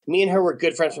time. Me and her were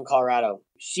good friends from Colorado.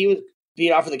 She was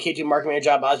being offered the K2 marketing manager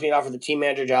job. I was being offered the team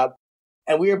manager job.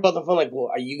 And we were both on the phone like, well,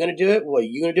 are you going to do it? Well, are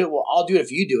you going to do it? Well, I'll do it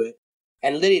if you do it.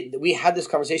 And literally, we had this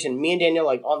conversation, me and Danielle,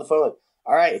 like on the phone, like,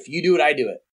 all right, if you do it, I do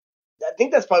it. I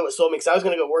think that's probably what sold me, because I was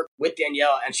going to go work with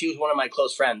Danielle, and she was one of my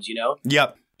close friends, you know?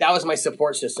 Yep. That was my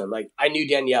support system. Like, I knew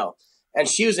Danielle. And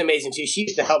she was amazing, too. She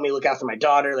used to help me look after my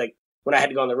daughter, like, when I had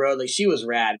to go on the road. Like, she was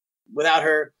rad. Without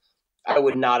her, I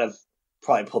would not have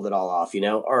probably pulled it all off, you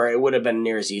know? Or it would have been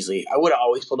near as easily. I would have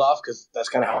always pulled off, because that's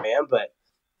kind of how I am, but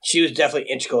she was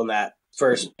definitely integral in that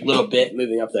first little bit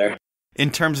moving up there. In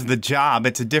terms of the job,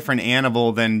 it's a different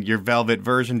animal than your Velvet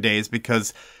Version days,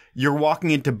 because you're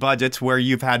walking into budgets where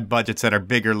you've had budgets that are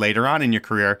bigger later on in your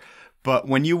career. But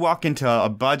when you walk into a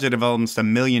budget of almost $1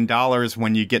 million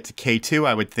when you get to K2,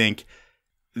 I would think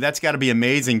that's got to be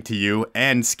amazing to you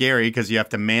and scary, because you have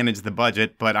to manage the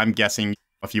budget. But I'm guessing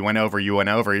if you went over, you went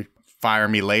over. Fire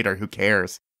me later. Who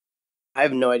cares? I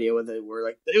have no idea what they were.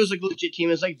 Like, it was like a legit team.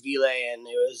 It was like Vile, and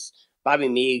it was Bobby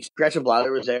Meeks. Gretchen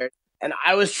Blather was there. And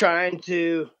I was trying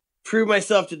to prove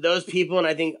myself to those people. And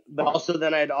I think, but also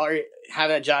then I'd already have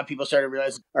that job. People started to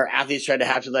realize, or athletes tried to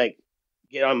have to like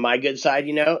get on my good side,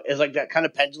 you know? It's like that kind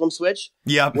of pendulum switch.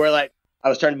 Yeah. Where like I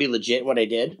was trying to be legit in what I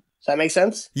did. Does that make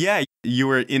sense? Yeah. You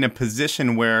were in a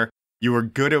position where You were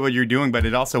good at what you're doing, but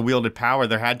it also wielded power.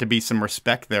 There had to be some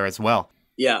respect there as well.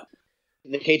 Yeah.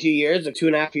 The K2 years, the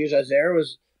 2.5 years I was there,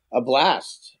 was a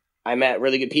blast. I met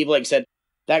really good people. Like I said,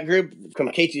 that group from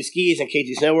K2 skis and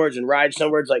K2 snowboards and ride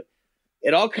snowboards, like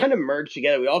it all kind of merged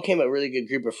together. We all became a really good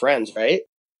group of friends, right?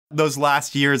 Those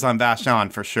last years on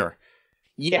Vashon, for sure.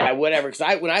 Yeah, whatever.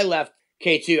 Because when I left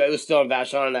K2, I was still on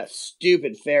Vashon on that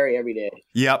stupid ferry every day.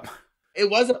 Yep.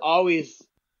 It wasn't always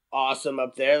awesome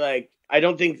up there. Like, I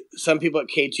don't think some people at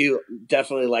K2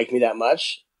 definitely liked me that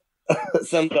much.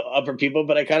 Some of the upper people,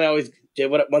 but I kind of always did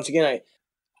once again,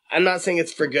 I'm not saying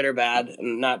it's for good or bad,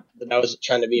 and not that I was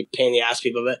trying to be a pain in the ass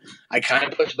people, but I kind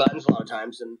of push buttons a lot of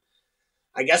times, and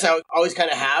I guess I always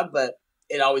kind of have, but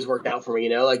it always worked out for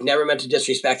me, like never meant to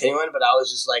disrespect anyone, but I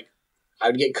was just like, I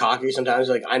would get cocky sometimes,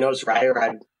 like I know it's right, or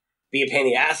I'd be a pain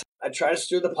in the ass. I'd try to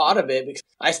stir the pot a bit, because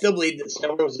I still believe that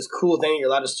snowboarding was this cool thing, you're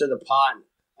allowed to stir the pot.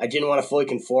 I didn't want to fully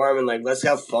conform, and like, let's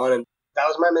have fun, and that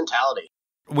was my mentality.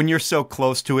 When you're so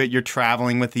close to it, you're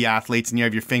traveling with the athletes and you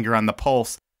have your finger on the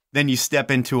pulse. Then you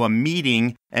step into a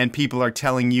meeting and people are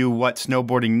telling you what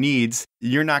snowboarding needs.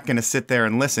 You're not going to sit there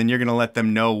and listen. You're going to let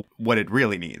them know what it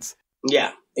really needs.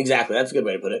 Yeah, exactly. That's a good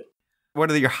way to put it.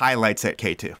 What are your highlights at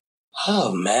K2?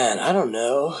 Oh, man, I don't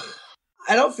know.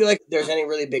 I don't feel like there's any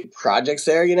really big projects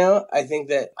there, I think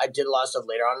that I did a lot of stuff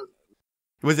later on.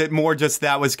 Was it more just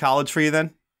that was college for you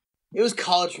then? It was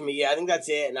college for me, yeah. I think that's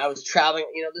it. And I was traveling,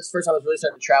 this first time I was really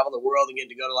starting to travel the world and getting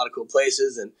to go to a lot of cool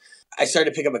places. And I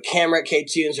started to pick up a camera at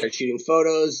K2 and started shooting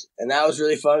photos. And that was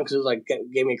really fun because it was like,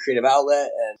 gave me a creative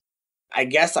outlet. And I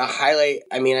guess a highlight,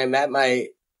 I met my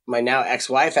now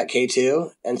ex-wife at K2.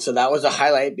 And so that was a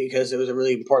highlight because it was a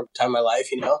really important time in my life,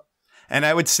 And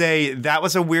I would say that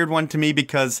was a weird one to me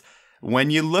because when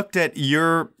you looked at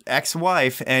your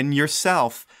ex-wife and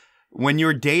yourself, when you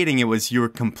were dating, it was your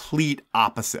complete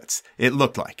opposites, it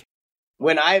looked like.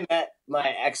 When I met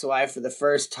my ex-wife for the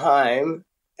first time,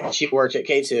 and she worked at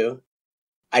K2,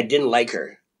 I didn't like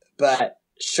her. But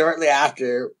shortly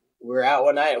after, we were out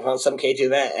one night on some K2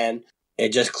 event, and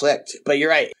it just clicked. But you're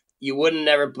right. You wouldn't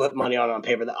never put money on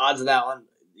paper. The odds of that one,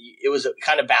 it was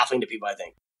kind of baffling to people, I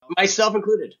think. Myself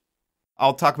included.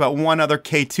 I'll talk about one other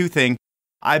K2 thing.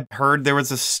 I heard there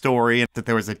was a story that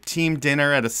there was a team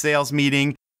dinner at a sales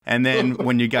meeting. And then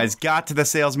when you guys got to the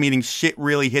sales meeting, shit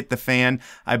really hit the fan.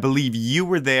 I believe you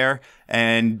were there.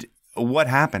 And what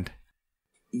happened?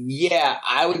 Yeah,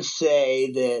 I would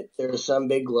say that there was some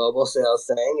big global sales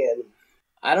thing. And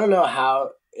I don't know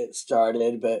how it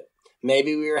started, but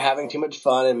maybe we were having too much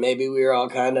fun and maybe we were all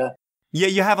kind of... Yeah,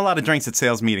 you have a lot of drinks at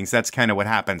sales meetings. That's kind of what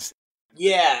happens.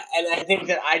 Yeah, and I think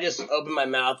that I just opened my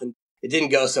mouth and it didn't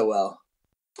go so well.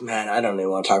 Man, I don't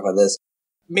even want to talk about this.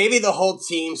 Maybe the whole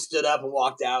team stood up and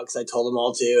walked out because I told them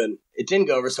all to, and it didn't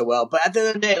go over so well. But at the end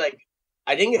of the day, like,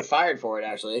 I didn't get fired for it,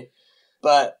 actually.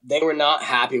 But they were not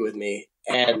happy with me.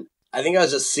 And I think I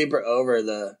was just super over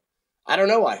the... I don't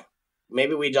know why.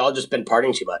 Maybe we'd all just been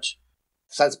partying too much.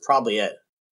 So that's probably it.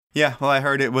 Yeah, well, I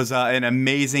heard it was an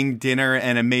amazing dinner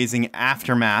and amazing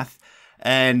aftermath.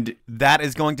 And that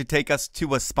is going to take us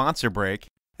to a sponsor break.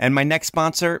 And my next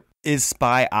sponsor is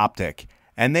Spy Optic.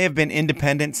 And they have been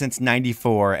independent since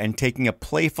 '94 and taking a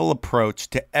playful approach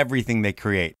to everything they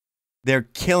create. They're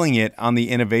killing it on the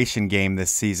innovation game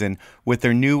this season with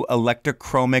their new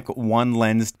electrochromic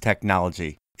one-lens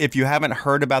technology. If you haven't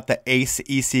heard about the Ace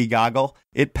EC goggle,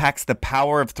 it packs the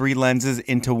power of 3 lenses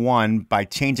into one by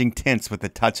changing tints with the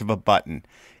touch of a button.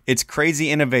 It's crazy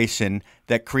innovation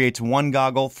that creates one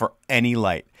goggle for any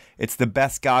light. It's the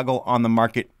best goggle on the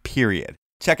market, period.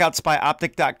 Check out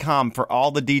spyoptic.com for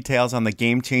all the details on the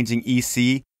game-changing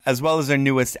EC, as well as their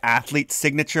newest athlete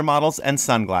signature models and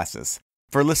sunglasses.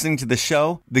 For listening to the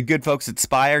show, the good folks at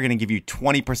Spy are going to give you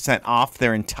 20% off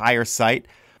their entire site.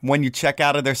 When you check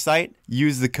out of their site,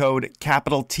 use the code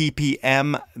capital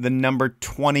TPM, the number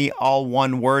 20, all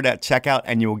one word at checkout,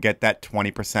 and you will get that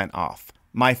 20% off.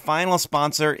 My final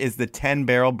sponsor is the 10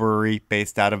 Barrel Brewery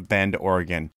based out of Bend,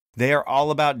 Oregon. They are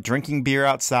all about drinking beer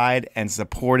outside and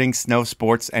supporting snow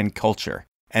sports and culture.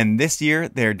 And this year,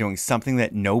 they are doing something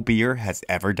that no beer has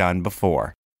ever done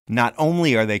before. Not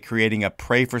only are they creating a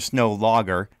Pray for Snow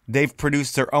lager, they've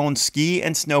produced their own ski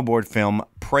and snowboard film,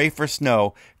 Pray for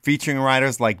Snow, featuring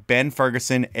riders like Ben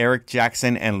Ferguson, Eric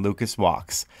Jackson, and Lucas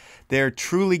Walks. They're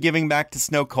truly giving back to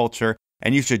snow culture,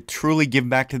 and you should truly give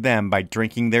back to them by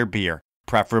drinking their beer,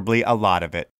 preferably a lot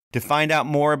of it. To find out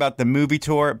more about the movie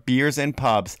tour, beers, and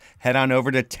pubs, head on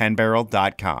over to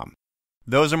 10barrel.com.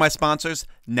 Those are my sponsors.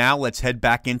 Now let's head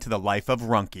back into the life of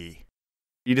Runke.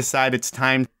 You decide it's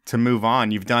time to move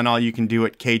on. You've done all you can do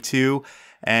at K2,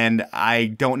 and I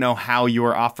don't know how you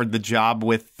were offered the job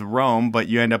with Rome, but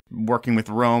you end up working with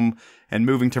Rome and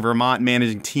moving to Vermont,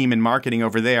 managing team and marketing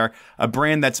over there, a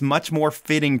brand that's much more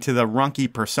fitting to the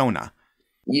Runke persona.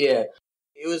 Yeah.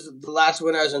 It was the last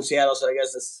winter I was in Seattle, so I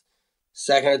guess this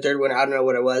second or third winter, I don't know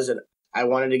what it was, and I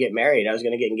wanted to get married. I was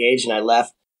going to get engaged, and I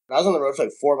left. I was on the road for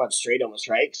like 4 months straight almost,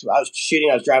 right? So I was shooting,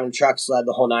 I was driving trucks, sled,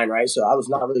 the whole nine, right? So I was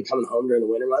not really coming home during the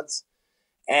winter months.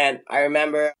 And I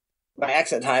remember my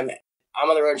ex at the time, I'm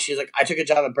on the road, and she's like, I took a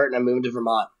job at Burton, I'm moving to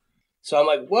Vermont. So I'm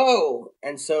like, whoa.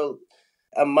 And so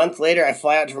a month later, I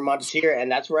fly out to Vermont to see her, and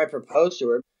that's where I proposed to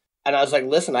her. And I was like,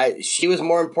 listen, she was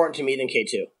more important to me than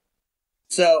K2.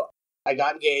 So I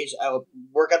got engaged. I would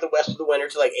work out the west of the winter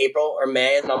to like April or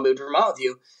May, and I'll move to Vermont with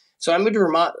you. So I moved to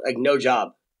Vermont, like no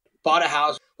job. Bought a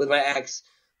house with my ex.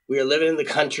 We were living in the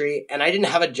country, and I didn't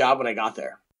have a job when I got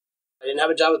there. I didn't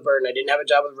have a job with Burton. I didn't have a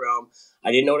job with Rome.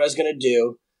 I didn't know what I was going to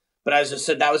do. But I just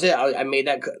said that was it. I made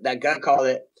that gut call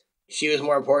that she was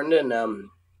more important, and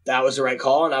that was the right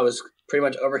call, and I was pretty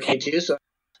much over K2. So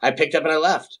I picked up and I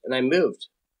left, and I moved.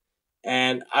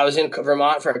 And I was in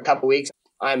Vermont for a couple weeks.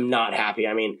 I'm not happy.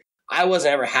 I mean, I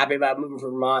wasn't ever happy about moving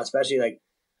from Vermont, especially like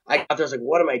I got there, I was like,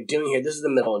 what am I doing here? This is the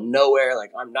middle of nowhere.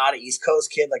 Like, I'm not an East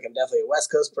Coast kid. Like, I'm definitely a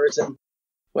West Coast person.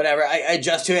 Whatever. I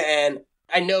adjust to it, and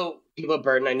I know people at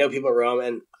Burton. I know people at Rome,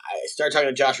 and I started talking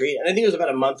to Josh Reed. And I think it was about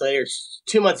a month later,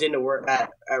 2 months into work at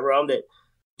Rome, that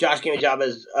Josh gave me a job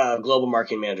as global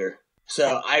marketing manager.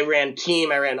 So I ran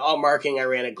team. I ran all marketing. I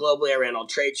ran it globally. I ran all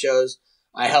trade shows.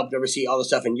 I helped oversee all the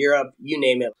stuff in Europe. You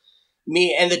name it.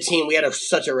 Me and the team, we had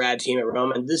such a rad team at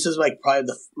Rome, and this is like probably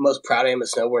the most proud I am at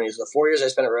snowboarding is the 4 years I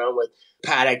spent at Rome with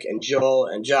Paddock and Joel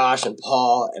and Josh and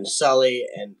Paul and Sully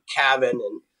and Cavan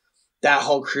and that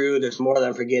whole crew. There's more that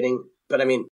I'm forgetting, but I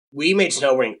mean, we made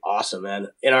snowboarding awesome, man,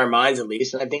 in our minds at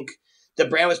least. And I think the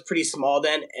brand was pretty small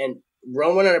then, and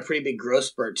Rome went on a pretty big growth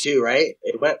spurt too, right?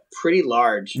 It went pretty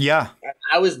large. Yeah.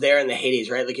 I was there in the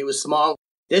heydays, right? Like, it was small.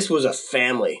 This was a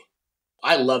family.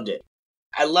 I loved it.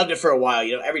 I loved it for a while.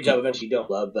 You know, every job eventually you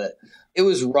don't love, but it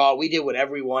was raw. We did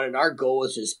whatever we wanted. Our goal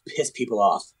was to just piss people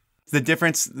off. The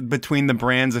difference between the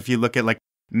brands, if you look at like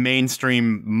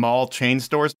mainstream mall chain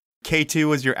stores, K2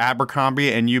 was your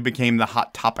Abercrombie and you became the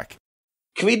Hot Topic.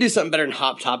 Can we do something better than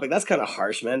Hot Topic? That's kind of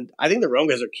harsh, man. I think the Rome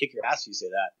guys would kick your ass if you say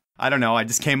that. I don't know. I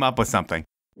just came up with something.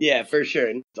 Yeah, for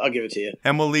sure. I'll give it to you.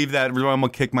 And we'll leave that. Rome will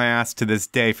kick my ass to this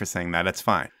day for saying that. That's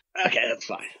fine. Okay, that's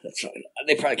fine. That's fine.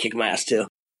 They probably kick my ass too.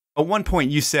 At one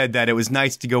point, you said that it was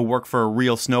nice to go work for a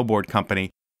real snowboard company.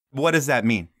 What does that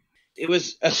mean? It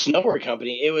was a snowboard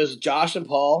company. It was Josh and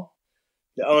Paul,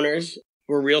 the owners,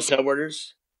 were real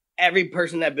snowboarders. Every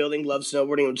person in that building loved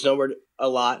snowboarding and snowboard a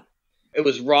lot. It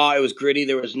was raw. It was gritty.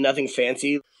 There was nothing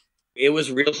fancy. It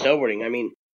was real snowboarding. I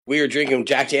mean, we were drinking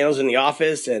Jack Daniels in the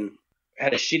office and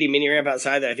had a shitty mini ramp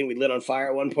outside that I think we lit on fire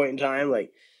at one point in time.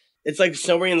 Like, it's like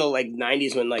snowboarding in the like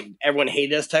 90s when like everyone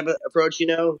hated us type of approach, you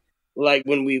know? Like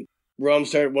when Rome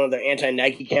started one of their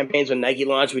anti-Nike campaigns when Nike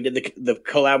launched, we did the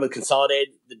collab with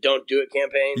Consolidated, the Don't Do It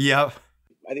campaign. Yep.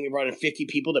 I think we brought in 50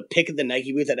 people to picket the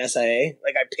Nike booth at SIA.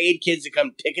 Like, I paid kids to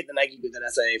come picket the Nike booth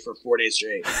at SIA for 4 days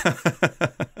straight.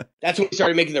 That's when we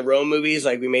started making the Rome movies.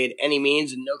 Like, we made Any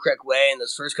Means and No Correct Way and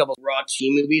those first couple raw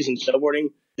team movies in snowboarding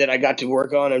that I got to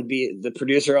work on and be the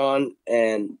producer on.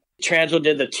 And Transworld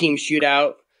did the team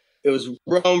shootout. It was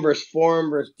Rome versus Forum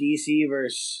versus DC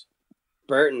versus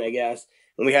Burton, I guess.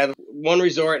 And we had one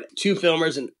resort, 2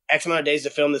 filmers, and X amount of days to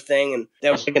film this thing. And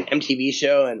that was like an MTV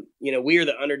show. And, you know, we were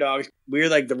the underdogs. We were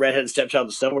like the redheaded stepchild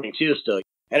of snowboarding too still.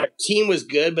 And our team was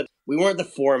good, but we weren't the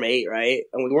Forum 8, right?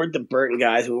 And we weren't the Burton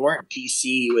guys. We weren't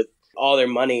DC with all their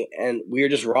money. And we were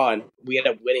just raw. And we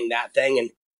ended up winning that thing.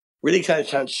 And really kind of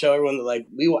trying to show everyone that, like,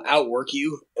 we will outwork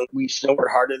you. And we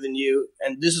snowboard harder than you.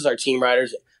 And this is our team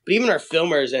riders. But even our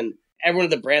filmers and everyone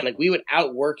at the brand, like, we would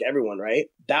outwork everyone, right?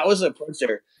 That was the approach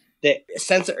there. The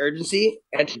sense of urgency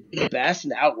and to be the best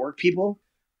and to outwork people,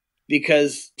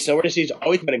 because snowboard industry has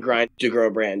always been a grind to grow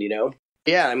a brand, you know?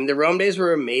 Yeah, I mean, the Rome days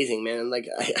were amazing, man. Like,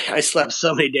 I slept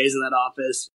so many days in that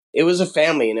office. It was a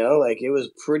family, you know? Like, it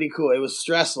was pretty cool. It was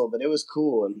stressful, but it was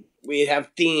cool. And we'd have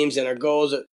themes and our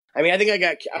goals. I mean, I think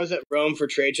I was at Rome for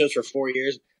trade shows for 4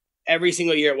 years. Every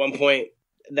single year at one point,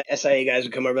 the SIA guys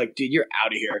would come over like, dude, you're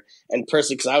out of here. And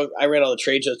personally, because I ran all the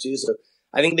trade shows too, so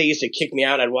I think they used to kick me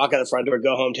out. I'd walk out the front door,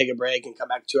 go home, take a break, and come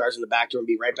back 2 hours in the back door and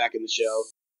be right back in the show.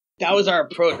 That was our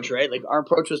approach, right? Like, our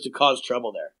approach was to cause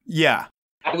trouble there. Yeah.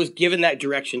 I was given that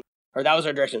direction, or that was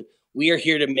our direction. We are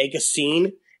here to make a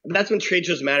scene. And that's when trade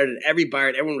shows mattered, and every buyer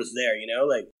and everyone was there, you know?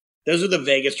 Like, those were the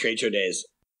Vegas trade show days.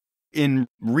 In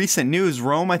recent news,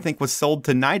 Rome, I think, was sold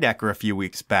to Nidecker a few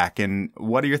weeks back. And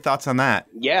what are your thoughts on that?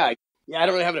 Yeah, I don't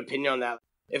really have an opinion on that.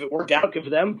 If it worked out, good for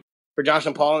them. For Josh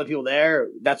and Paul and the people there,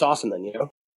 that's awesome then,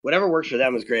 Whatever works for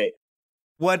them is great.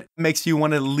 What makes you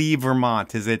want to leave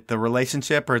Vermont? Is it the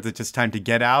relationship, or is it just time to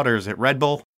get out, or is it Red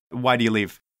Bull? Why do you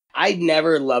leave? I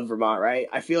never loved Vermont, right?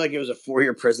 I feel like it was a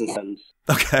 4-year prison sentence.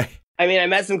 Okay. I mean, I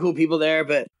met some cool people there,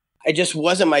 but it just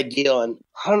wasn't my deal. And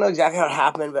I don't know exactly how it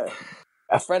happened, but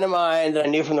a friend of mine that I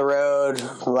knew from the road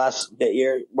from last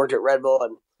year worked at Red Bull,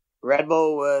 and Red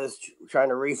Bull was trying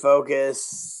to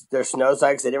refocus their snow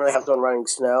side because they didn't really have someone running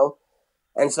snow.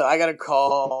 And so I got a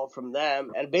call from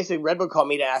them, and basically Red Bull called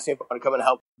me to ask me if I want to come and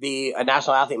help be a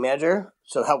national athlete manager,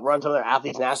 so help run some of their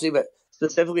athletes nationally, but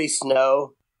specifically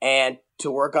snow, and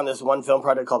to work on this one film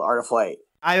project called Art of Flight.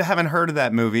 I haven't heard of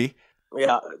that movie.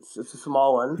 Yeah, it's a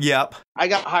small one. Yep. I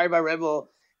got hired by Red Bull,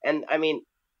 and I mean,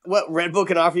 what Red Bull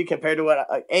can offer you compared to what,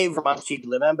 Vermont's cheap to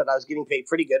live in, but I was getting paid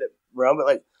pretty good at Rome, but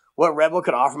like what Red Bull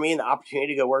could offer me and the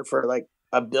opportunity to go work for like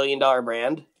 $1 billion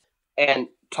brand and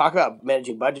talk about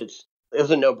managing budgets, it was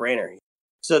a no-brainer.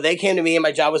 So they came to me, and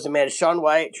my job was to manage Shaun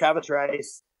White, Travis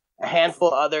Rice, a handful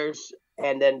of others,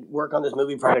 and then work on this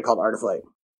movie project called Art of Flight.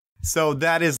 So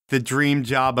that is the dream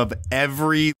job of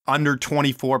every under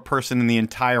 24 person in the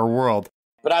entire world.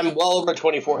 But I'm well over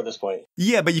 24 at this point.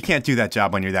 Yeah, but you can't do that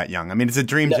job when you're that young. I mean, it's a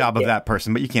dream job of that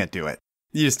person, but you can't do it.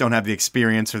 You just don't have the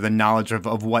experience or the knowledge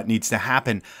of what needs to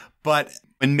happen. But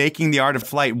in making the Art of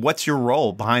Flight, what's your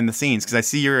role behind the scenes? Because I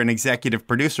see you're an executive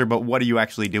producer, but what are you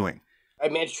actually doing? I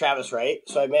managed Travis, right?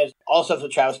 So I managed all stuff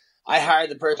with Travis. I hired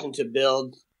the person to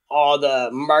build all the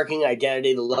marketing,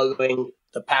 identity, the logoing,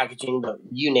 the packaging,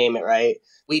 you name it, right?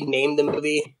 We named the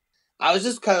movie. I was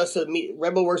just kind of,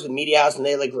 Red Bull works with Media House, and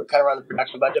they like kind of run the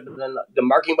production budget, but then the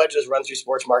marketing budget is run through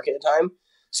Sports Market at the time.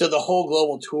 So the whole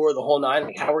global tour, the whole nine,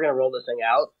 like how we're going to roll this thing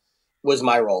out was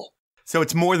my role. So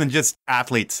it's more than just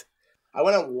athletes. I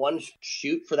went on one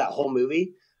shoot for that whole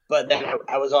movie, but then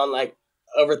I was on like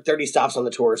over 30 stops on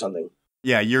the tour or something.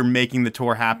 Yeah, you're making the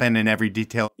tour happen in every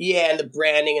detail. Yeah, and the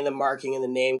branding and the marketing and the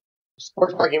name.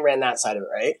 Sports Marketing ran that side of it,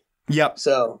 right? Yep.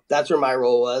 So that's where my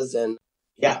role was. And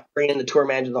yeah, bringing in the tour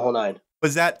manager, the whole nine.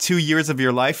 Was that 2 years of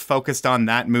your life focused on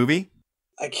that movie?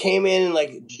 I came in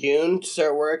like June to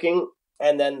start working.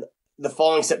 And then the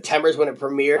following September is when it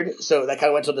premiered. So that kind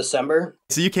of went till December.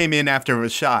 So you came in after it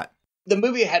was shot. The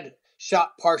movie had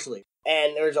shot partially.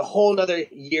 And there was a whole other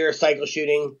year cycle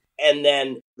shooting. And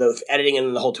then the editing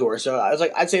and the whole tour. So I was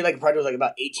like, I'd say like the project was like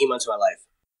about 18 months of my life.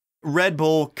 Red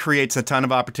Bull creates a ton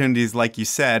of opportunities, like you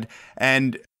said.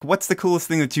 And what's the coolest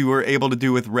thing that you were able to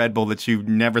do with Red Bull that you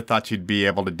never thought you'd be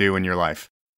able to do in your life?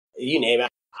 You name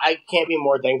it. I can't be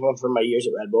more thankful for my years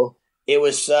at Red Bull. It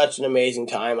was such an amazing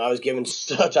time. I was given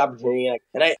such opportunity.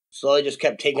 And I slowly just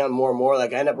kept taking on more and more.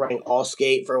 Like I ended up running all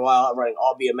skate for a while, running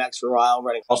all BMX for a while,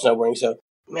 running all snowboarding. So,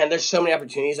 man, there's so many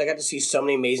opportunities. I got to see so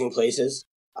many amazing places.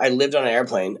 I lived on an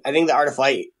airplane. I think the Art of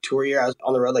Flight tour year, I was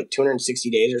on the road like 260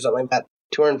 days or something like that.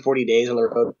 240 days on the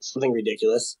road, something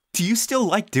ridiculous. Do you still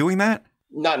like doing that?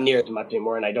 Not near as much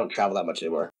anymore, and I don't travel that much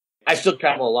anymore. I still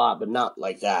travel a lot, but not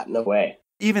like that. No way.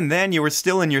 Even then, you were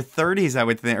still in your 30s, I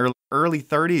would think, or early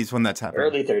 30s when that's happening.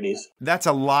 Early 30s. That's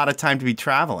a lot of time to be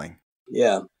traveling.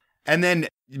 Yeah. And then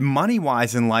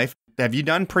money-wise in life, have you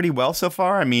done pretty well so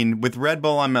far? I mean, with Red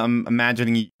Bull, I'm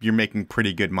imagining you're making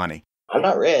pretty good money. I'm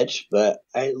not rich, but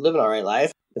I live an all right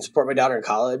life and support my daughter in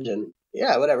college, and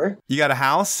yeah, whatever. You got a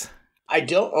house? I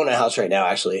don't own a house right now,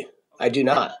 actually. I do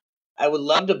not. I would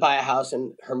love to buy a house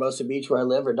in Hermosa Beach where I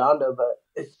live, Redondo, but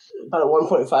it's about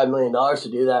 $1.5 million to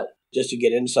do that just to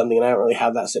get into something, and I don't really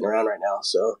have that sitting around right now.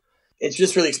 So it's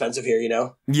just really expensive here,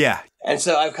 Yeah. And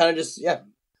so I've kind of just,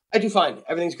 I do fine.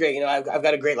 Everything's great. I've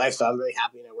got a great lifestyle. I'm really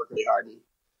happy, and I work really hard, and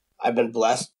I've been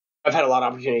blessed. I've had a lot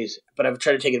of opportunities, but I've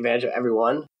tried to take advantage of every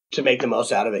one to make the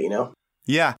most out of it,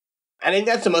 Yeah. I think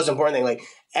that's the most important thing. Like,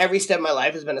 every step of my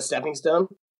life has been a stepping stone.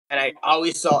 And I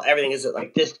always saw everything as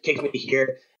like, this takes me to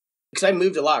here. Because I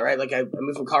moved a lot, right? Like I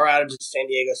moved from Colorado to San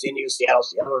Diego, Seattle,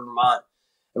 Seattle to Vermont,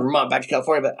 and Vermont back to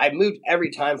California. But I moved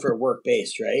every time for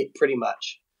work-based, right? Pretty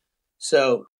much.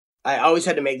 So I always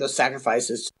had to make those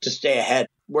sacrifices to stay ahead.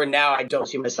 Where now I don't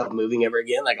see myself moving ever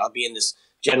again. Like I'll be in this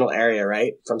general area,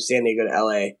 right? From San Diego to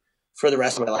LA for the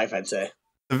rest of my life, I'd say.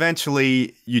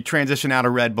 Eventually, you transition out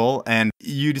of Red Bull and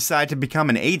you decide to become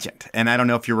an agent. And I don't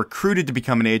know if you're recruited to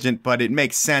become an agent, but it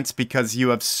makes sense because you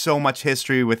have so much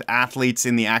history with athletes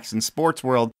in the action sports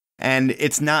world. And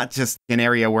it's not just an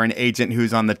area where an agent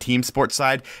who's on the team sports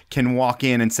side can walk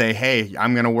in and say, hey,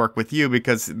 I'm going to work with you,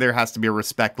 because there has to be a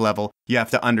respect level. You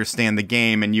have to understand the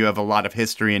game, and you have a lot of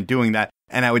history in doing that.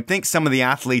 And I would think some of the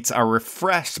athletes are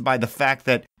refreshed by the fact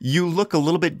that you look a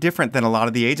little bit different than a lot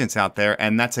of the agents out there.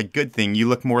 And that's a good thing. You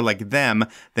look more like them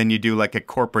than you do like a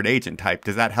corporate agent type.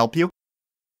 Does that help you?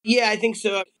 Yeah, I think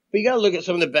so. But you got to look at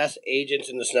some of the best agents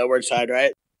in the snowboard side,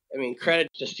 right? I mean, credit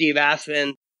to Steve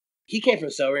Aspen. He came from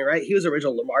snowboarding, right? He was the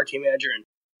original Lamar team manager. And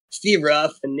Steve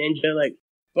Ruff and Ninja, like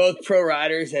both pro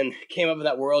riders and came up in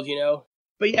that world, you know?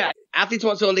 But yeah, athletes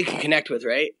want someone they can connect with,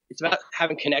 right? It's about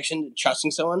having connection,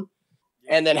 trusting someone,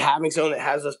 and then having someone that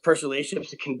has those personal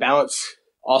relationships that can balance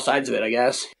all sides of it, I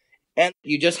guess. And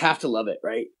you just have to love it,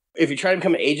 right? If you try to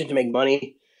become an agent to make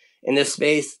money in this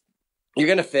space, you're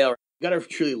going to fail. You got to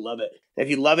truly love it. And if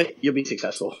you love it, you'll be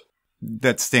successful.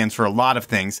 That stands for a lot of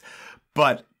things,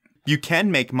 but you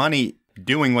can make money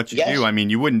doing what you do. I mean,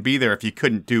 you wouldn't be there if you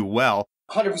couldn't do well.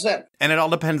 100%. And it all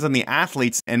depends on the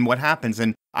athletes and what happens.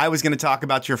 And I was going to talk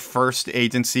about your first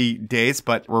agency days,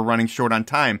 but we're running short on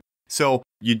time. So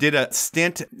you did a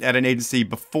stint at an agency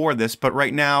before this, but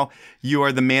right now you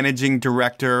are the managing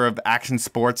director of action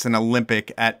sports and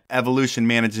Olympic at Evolution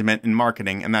Management and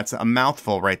Marketing. And that's a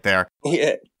mouthful right there.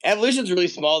 Yeah. Evolution's really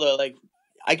small, though. Like,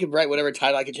 I could write whatever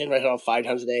title. I could change my title 5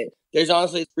 times a day. There's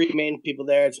honestly 3 main people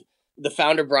there. It's the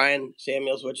founder, Brian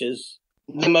Samuels, which is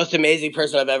the most amazing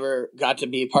person I've ever got to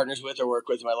be partners with or work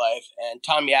with in my life. And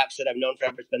Tom Yaps, that I've known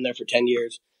forever, has been there for 10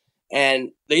 years.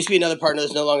 And there used to be another partner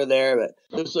that's no longer there, but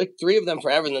there was like 3 of them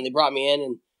forever. And then they brought me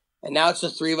in, and now it's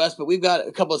just 3 of us. But we've got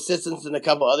a couple assistants and a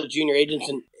couple other junior agents,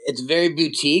 and it's very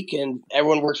boutique, and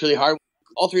everyone works really hard.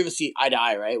 All 3 of us see eye to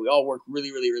eye, right? We all work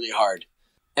really, really, really hard,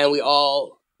 and we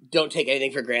all don't take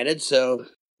anything for granted. So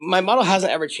my model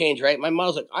hasn't ever changed, right? My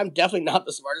model's like, I'm definitely not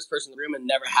the smartest person in the room and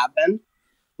never have been,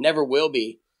 never will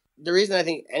be. The reason I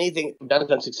think anything I've done has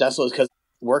been successful is because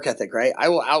work ethic, right? I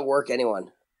will outwork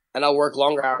anyone, and I'll work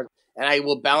longer hours, and I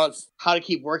will balance how to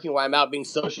keep working while I'm out being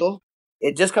social.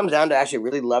 It just comes down to actually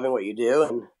really loving what you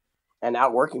do and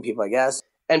outworking people, I guess,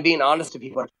 and being honest to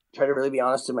people. I try to really be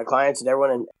honest to my clients and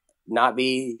everyone and not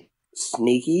be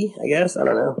sneaky, I guess. I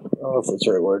don't know if that's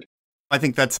the right word. I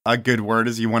think that's a good word,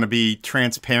 is you want to be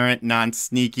transparent,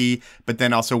 non-sneaky, but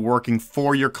then also working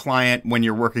for your client when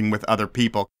you're working with other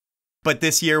people. But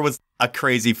this year was a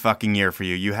crazy fucking year for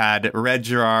you. You had Red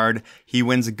Gerard. He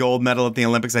wins a gold medal at the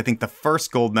Olympics. I think the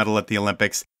first gold medal at the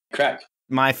Olympics. Correct.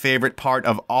 My favorite part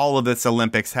of all of this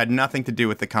Olympics had nothing to do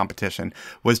with the competition,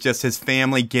 was just his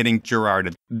family getting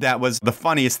Gerarded. That was the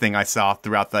funniest thing I saw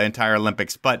throughout the entire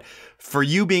Olympics. But for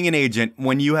you being an agent,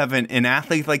 when you have an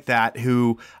athlete like that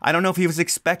who, I don't know if he was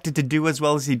expected to do as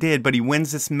well as he did, but he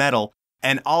wins this medal,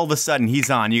 and all of a sudden he's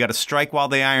on. You got to strike while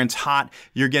the iron's hot.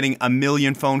 You're getting a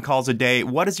million phone calls a day.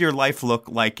 What does your life look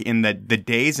like in the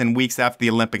days and weeks after the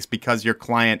Olympics because your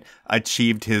client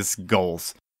achieved his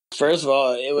goals? First of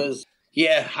all, it was...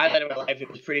 highlight of my life. It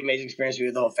was a pretty amazing experience to be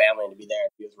with the whole family and to be there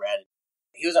and be with Red.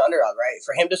 He was an underdog, right?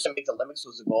 For him just to make the Olympics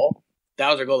was the goal. That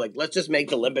was our goal. Like, let's just make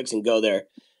the Olympics and go there.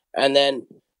 And then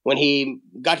when he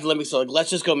got to the Olympics, so like, let's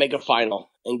just go make a final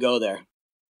and go there.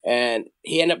 And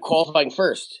he ended up qualifying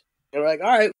first. And we're like,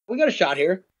 all right, we got a shot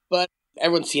here. But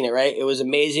everyone's seen it, right? It was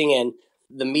amazing. And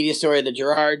the media story of the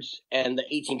Gerards and the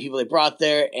 18 people they brought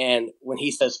there. And when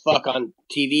he says fuck on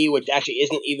TV, which actually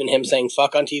isn't even him saying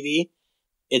fuck on TV,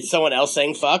 it's someone else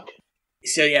saying fuck.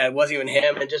 So, yeah, it wasn't even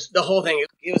him. And just the whole thing,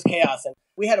 it was chaos. And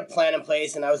we had a plan in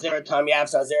place. And I was there with Tom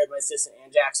Yaps. I was there with my assistant,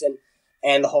 Ann Jackson,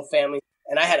 and the whole family.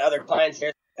 And I had other clients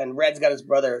here. And Red's got his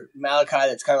brother, Malachi,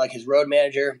 that's kind of like his road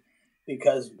manager.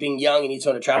 Because being young, he needs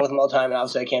someone to travel with him all the time. And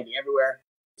obviously, I can't be everywhere.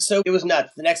 So it was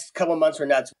nuts. The next couple of months were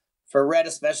nuts. For Red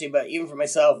especially, but even for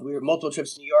myself. We were multiple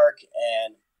trips to New York.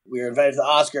 And we were invited to the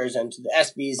Oscars and to the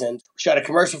ESPYs. And shot a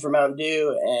commercial for Mountain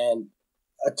Dew. And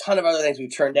a ton of other things we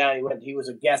turned down. He was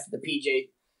a guest at the PJ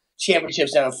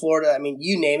Championships down in Florida. I mean,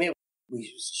 you name it.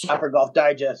 We shot for Golf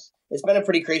Digest. It's been a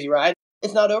pretty crazy ride.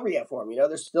 It's not over yet for him. You know,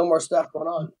 there's still more stuff going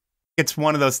on. It's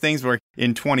one of those things where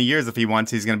in 20 years, if he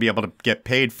wants, he's going to be able to get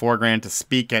paid $4,000 to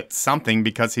speak at something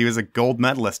because he was a gold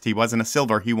medalist. He wasn't a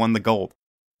silver. He won the gold.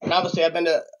 And obviously, I've been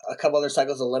to a couple other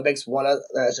cycles of Olympics, one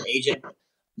as an agent.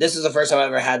 This is the first time I've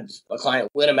ever had a client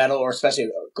win a medal, or especially a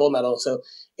gold medal. So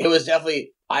it was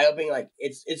definitely eye-opening. Like,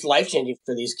 it's life-changing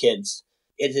for these kids.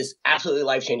 It is absolutely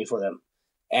life-changing for them.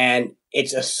 And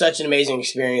it's such an amazing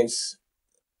experience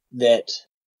that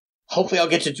hopefully I'll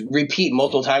get to repeat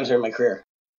multiple times during my career.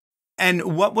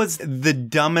 And what was the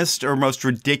dumbest or most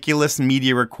ridiculous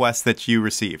media request that you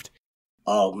received?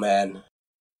 Oh, man.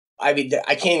 I mean,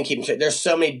 I can't even keep them straight. There's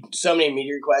so many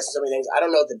media requests and so many things. I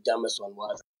don't know what the dumbest one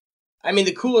was. I mean,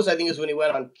 the coolest, I think, is when he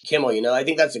went on Kimmel, you know? I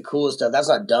think that's the coolest stuff. That's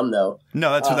not dumb, though.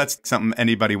 No, that's something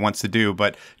anybody wants to do,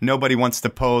 but nobody wants to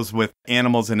pose with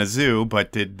animals in a zoo.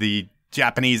 But did the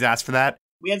Japanese ask for that?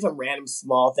 We had some random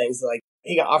small things, like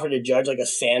he got offered to judge like a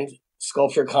sand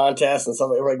sculpture contest and stuff.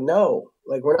 We're like, no,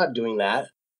 like we're not doing that.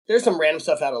 There's some random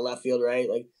stuff out of left field, right?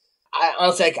 Like, I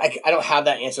honestly, I don't have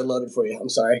that answer loaded for you. I'm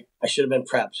sorry. I should have been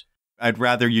prepped. I'd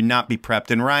rather you not be prepped.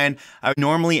 And Ryan, I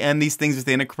normally end these things with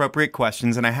inappropriate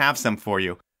questions, and I have some for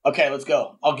you. Okay, let's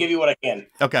go. I'll give you what I can.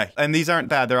 Okay, and these aren't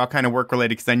bad. They're all kind of work-related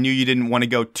because I knew you didn't want to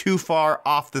go too far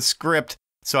off the script,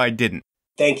 so I didn't.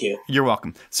 Thank you. You're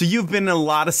welcome. So you've been in a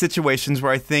lot of situations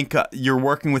where I think you're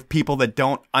working with people that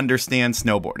don't understand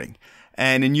snowboarding.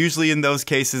 And usually in those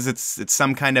cases, it's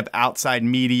some kind of outside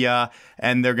media,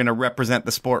 and they're going to represent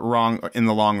the sport wrong in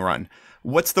the long run.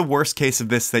 What's the worst case of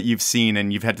this that you've seen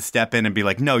and you've had to step in and be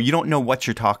like, no, you don't know what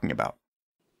you're talking about?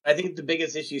 I think the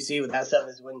biggest issue you see with that stuff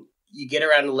is when you get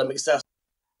around Olympic stuff,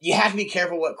 you have to be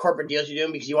careful what corporate deals you're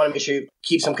doing because you want to make sure you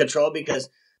keep some control because,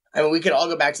 I mean, we could all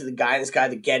go back to the guy in the sky,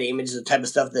 the Getty images, the type of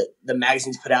stuff that the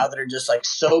magazines put out that are just like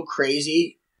so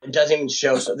crazy. It doesn't even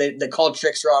show. So they call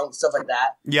tricks wrong, stuff like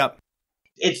that. Yep.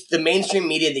 It's the mainstream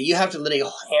media that you have to literally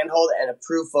handhold and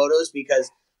approve photos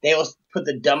because they will put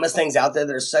the dumbest things out there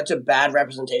that are such a bad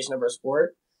representation of our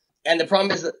sport. And the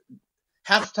problem is that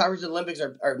half the photographers at the Olympics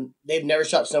they've never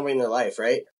shot snowboarding in their life,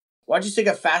 right? Why don't you take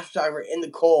a fast photographer in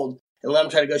the cold and let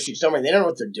them try to go shoot snowboarding? They don't know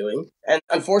what they're doing. And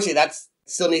unfortunately, that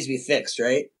still needs to be fixed,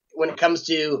 right? When it comes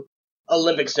to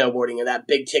Olympic snowboarding and that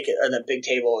big ticket or that big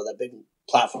table or that big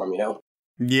platform, you know?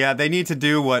 Yeah, they need to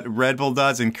do what Red Bull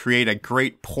does and create a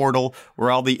great portal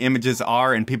where all the images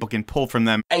are and people can pull from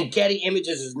them. And Getty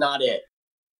Images is not it.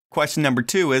 Question number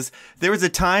 2 is, there was a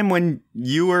time when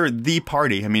you were the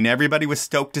party. I mean, everybody was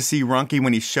stoked to see Runke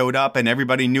when he showed up, and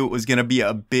everybody knew it was going to be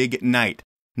a big night.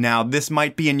 Now, this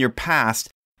might be in your past,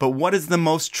 but what is the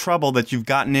most trouble that you've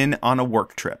gotten in on a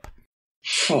work trip?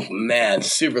 Oh, man,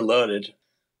 super loaded.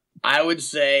 I would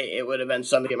say it would have been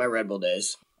something in my Red Bull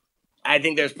days. I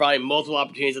think there's probably multiple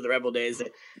opportunities at the Red Bull days.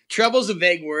 Trouble's a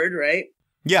vague word, right?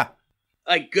 Yeah.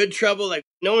 Like good trouble, like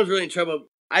no one's really in trouble.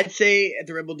 I'd say at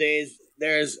the Red Bull days,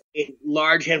 there's a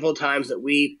large handful of times that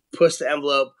we push the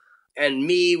envelope and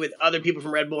me with other people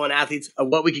from Red Bull and athletes of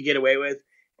what we could get away with,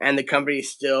 and the company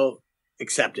still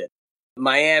accept it.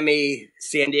 Miami,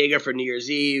 San Diego for New Year's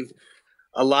Eve,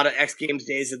 a lot of X Games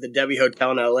days at the W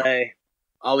Hotel in LA.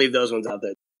 I'll leave those ones out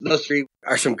there. Those 3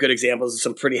 are some good examples of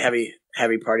some pretty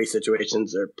heavy party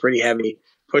situations. They're pretty heavy,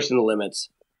 pushing the limits.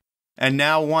 And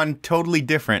now one totally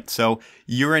different. So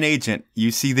you're an agent. You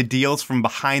see the deals from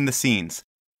behind the scenes.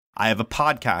 I have a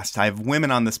podcast. I have women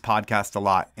on this podcast a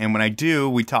lot. And when I do,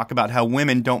 we talk about how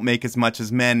women don't make as much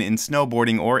as men in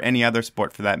snowboarding or any other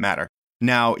sport for that matter.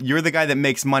 Now, you're the guy that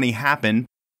makes money happen.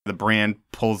 The brand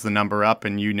pulls the number up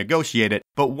and you negotiate it.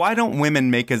 But why don't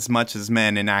women make as much as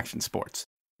men in action sports?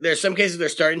 There's some cases they're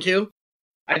starting to.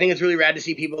 I think it's really rad to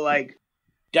see people like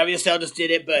WSL just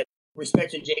did it, but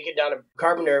respect to Jake and Donna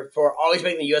Carpenter for always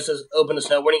making the U.S. Open to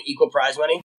snowboarding equal prize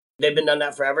money. They've been done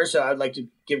that forever, so I'd like to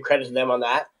give credit to them on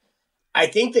that. I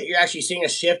think that you're actually seeing a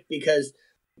shift because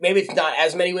maybe it's not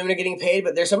as many women are getting paid,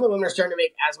 but there's some of the women are starting to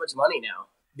make as much money now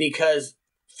because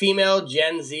female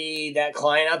Gen Z, that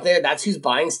client out there, that's who's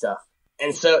buying stuff.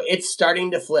 And so it's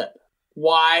starting to flip.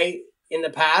 Why in the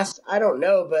past? I don't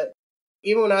know, but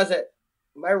even when I was at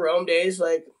my Rome days,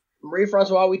 like Marie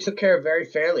Francois, we took care of very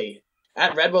fairly.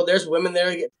 At Red Bull, there's women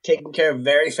there get taken care of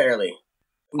very fairly.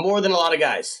 More than a lot of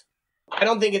guys. I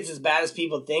don't think it's as bad as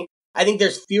people think. I think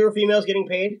there's fewer females getting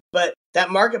paid, but that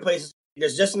marketplace,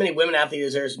 there's just as many women athletes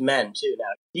as there's men, too,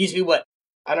 now. It used to be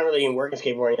I don't really even work in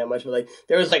skateboarding that much, but like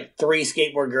there was like 3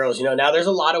 skateboard girls, you know. Now there's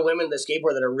a lot of women that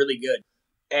skateboard that are really good.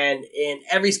 And in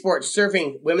every sport,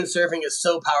 women's surfing is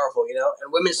so powerful, you know.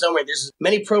 And women's snowboarding, there's as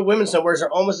many pro women snowboarders, there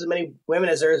are almost as many women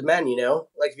as there is men, you know.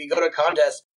 Like if you go to a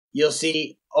contest, you'll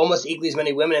see almost equally as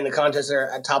many women in the contest that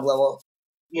are at top level.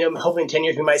 You know, hopefully in 10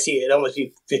 years we might see it almost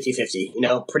be 50-50, you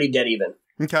know, pretty dead even.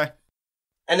 Okay.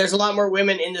 And there's a lot more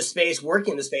women in the space,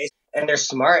 working in the space, and they're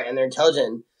smart and they're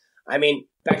intelligent. I mean,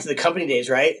 back to the company days,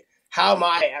 right? How am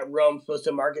I at Rome supposed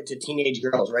to market to teenage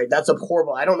girls, right? That's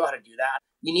horrible. I don't know how to do that.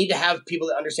 You need to have people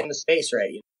that understand the space,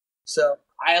 right? So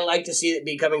I like to see it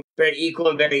becoming very equal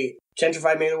and very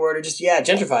gentrified, maybe the word, or just,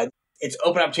 gentrified. It's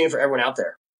open opportunity for everyone out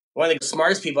there. One of the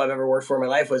smartest people I've ever worked for in my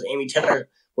life was Amy Taylor,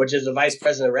 which is the vice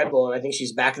president of Red Bull, and I think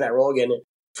she's back in that role again.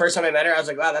 First time I met her, I was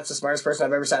like, wow, that's the smartest person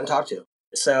I've ever sat and talked to.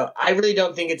 So I really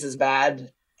don't think it's as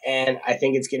bad, and I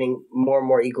think it's getting more and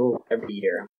more equal every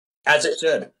year, as it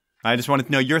should. I just wanted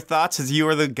to know your thoughts as you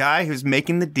are the guy who's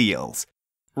making the deals.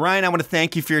 Ryan, I want to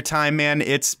thank you for your time, man.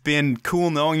 It's been cool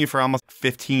knowing you for almost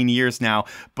 15 years now.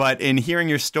 But in hearing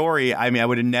your story, I mean, I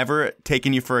would have never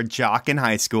taken you for a jock in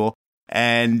high school.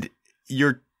 And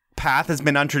you're path has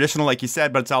been untraditional, like you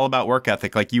said, but it's all about work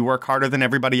ethic. Like, you work harder than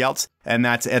everybody else, and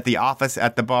that's at the office,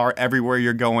 at the bar, everywhere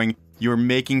you're going. You're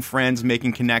making friends,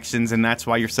 making connections, and that's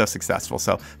why you're so successful.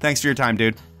 So thanks for your time,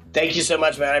 dude. Thank you so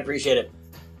much, man. I appreciate it.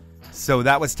 So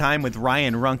that was time with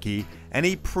Ryan Runke, and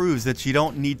he proves that you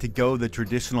don't need to go the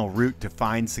traditional route to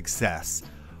find success.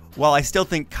 While I still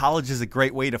think college is a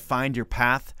great way to find your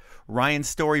path, Ryan's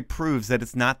story proves that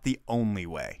it's not the only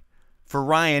way. For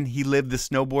Ryan, he lived the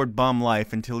snowboard bum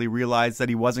life until he realized that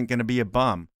he wasn't going to be a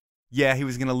bum. Yeah, he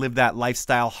was going to live that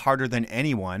lifestyle harder than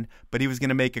anyone, but he was going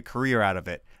to make a career out of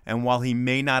it. And while he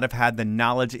may not have had the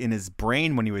knowledge in his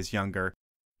brain when he was younger,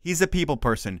 he's a people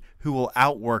person who will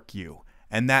outwork you.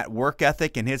 And that work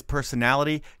ethic and his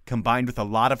personality, combined with a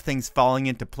lot of things falling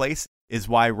into place, is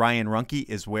why Ryan Runke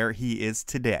is where he is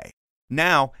today.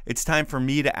 Now, it's time for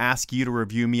me to ask you to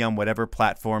review me on whatever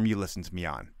platform you listen to me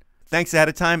on. Thanks ahead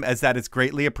of time, as that is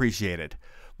greatly appreciated.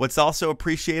 What's also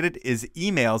appreciated is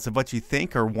emails of what you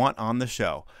think or want on the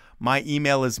show. My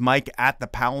email is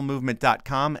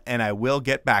mike@thepowellmovement.com, and I will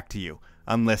get back to you,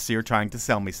 unless you're trying to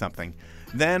sell me something.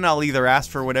 Then I'll either ask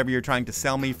for whatever you're trying to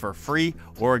sell me for free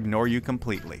or ignore you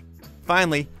completely.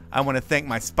 Finally, I want to thank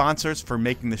my sponsors for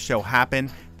making the show happen.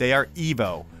 They are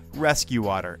Evo, Rescue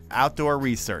Water, Outdoor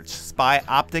Research, Spy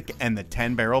Optic, and the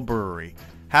 10 Barrel Brewery.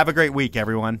 Have a great week,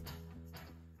 everyone.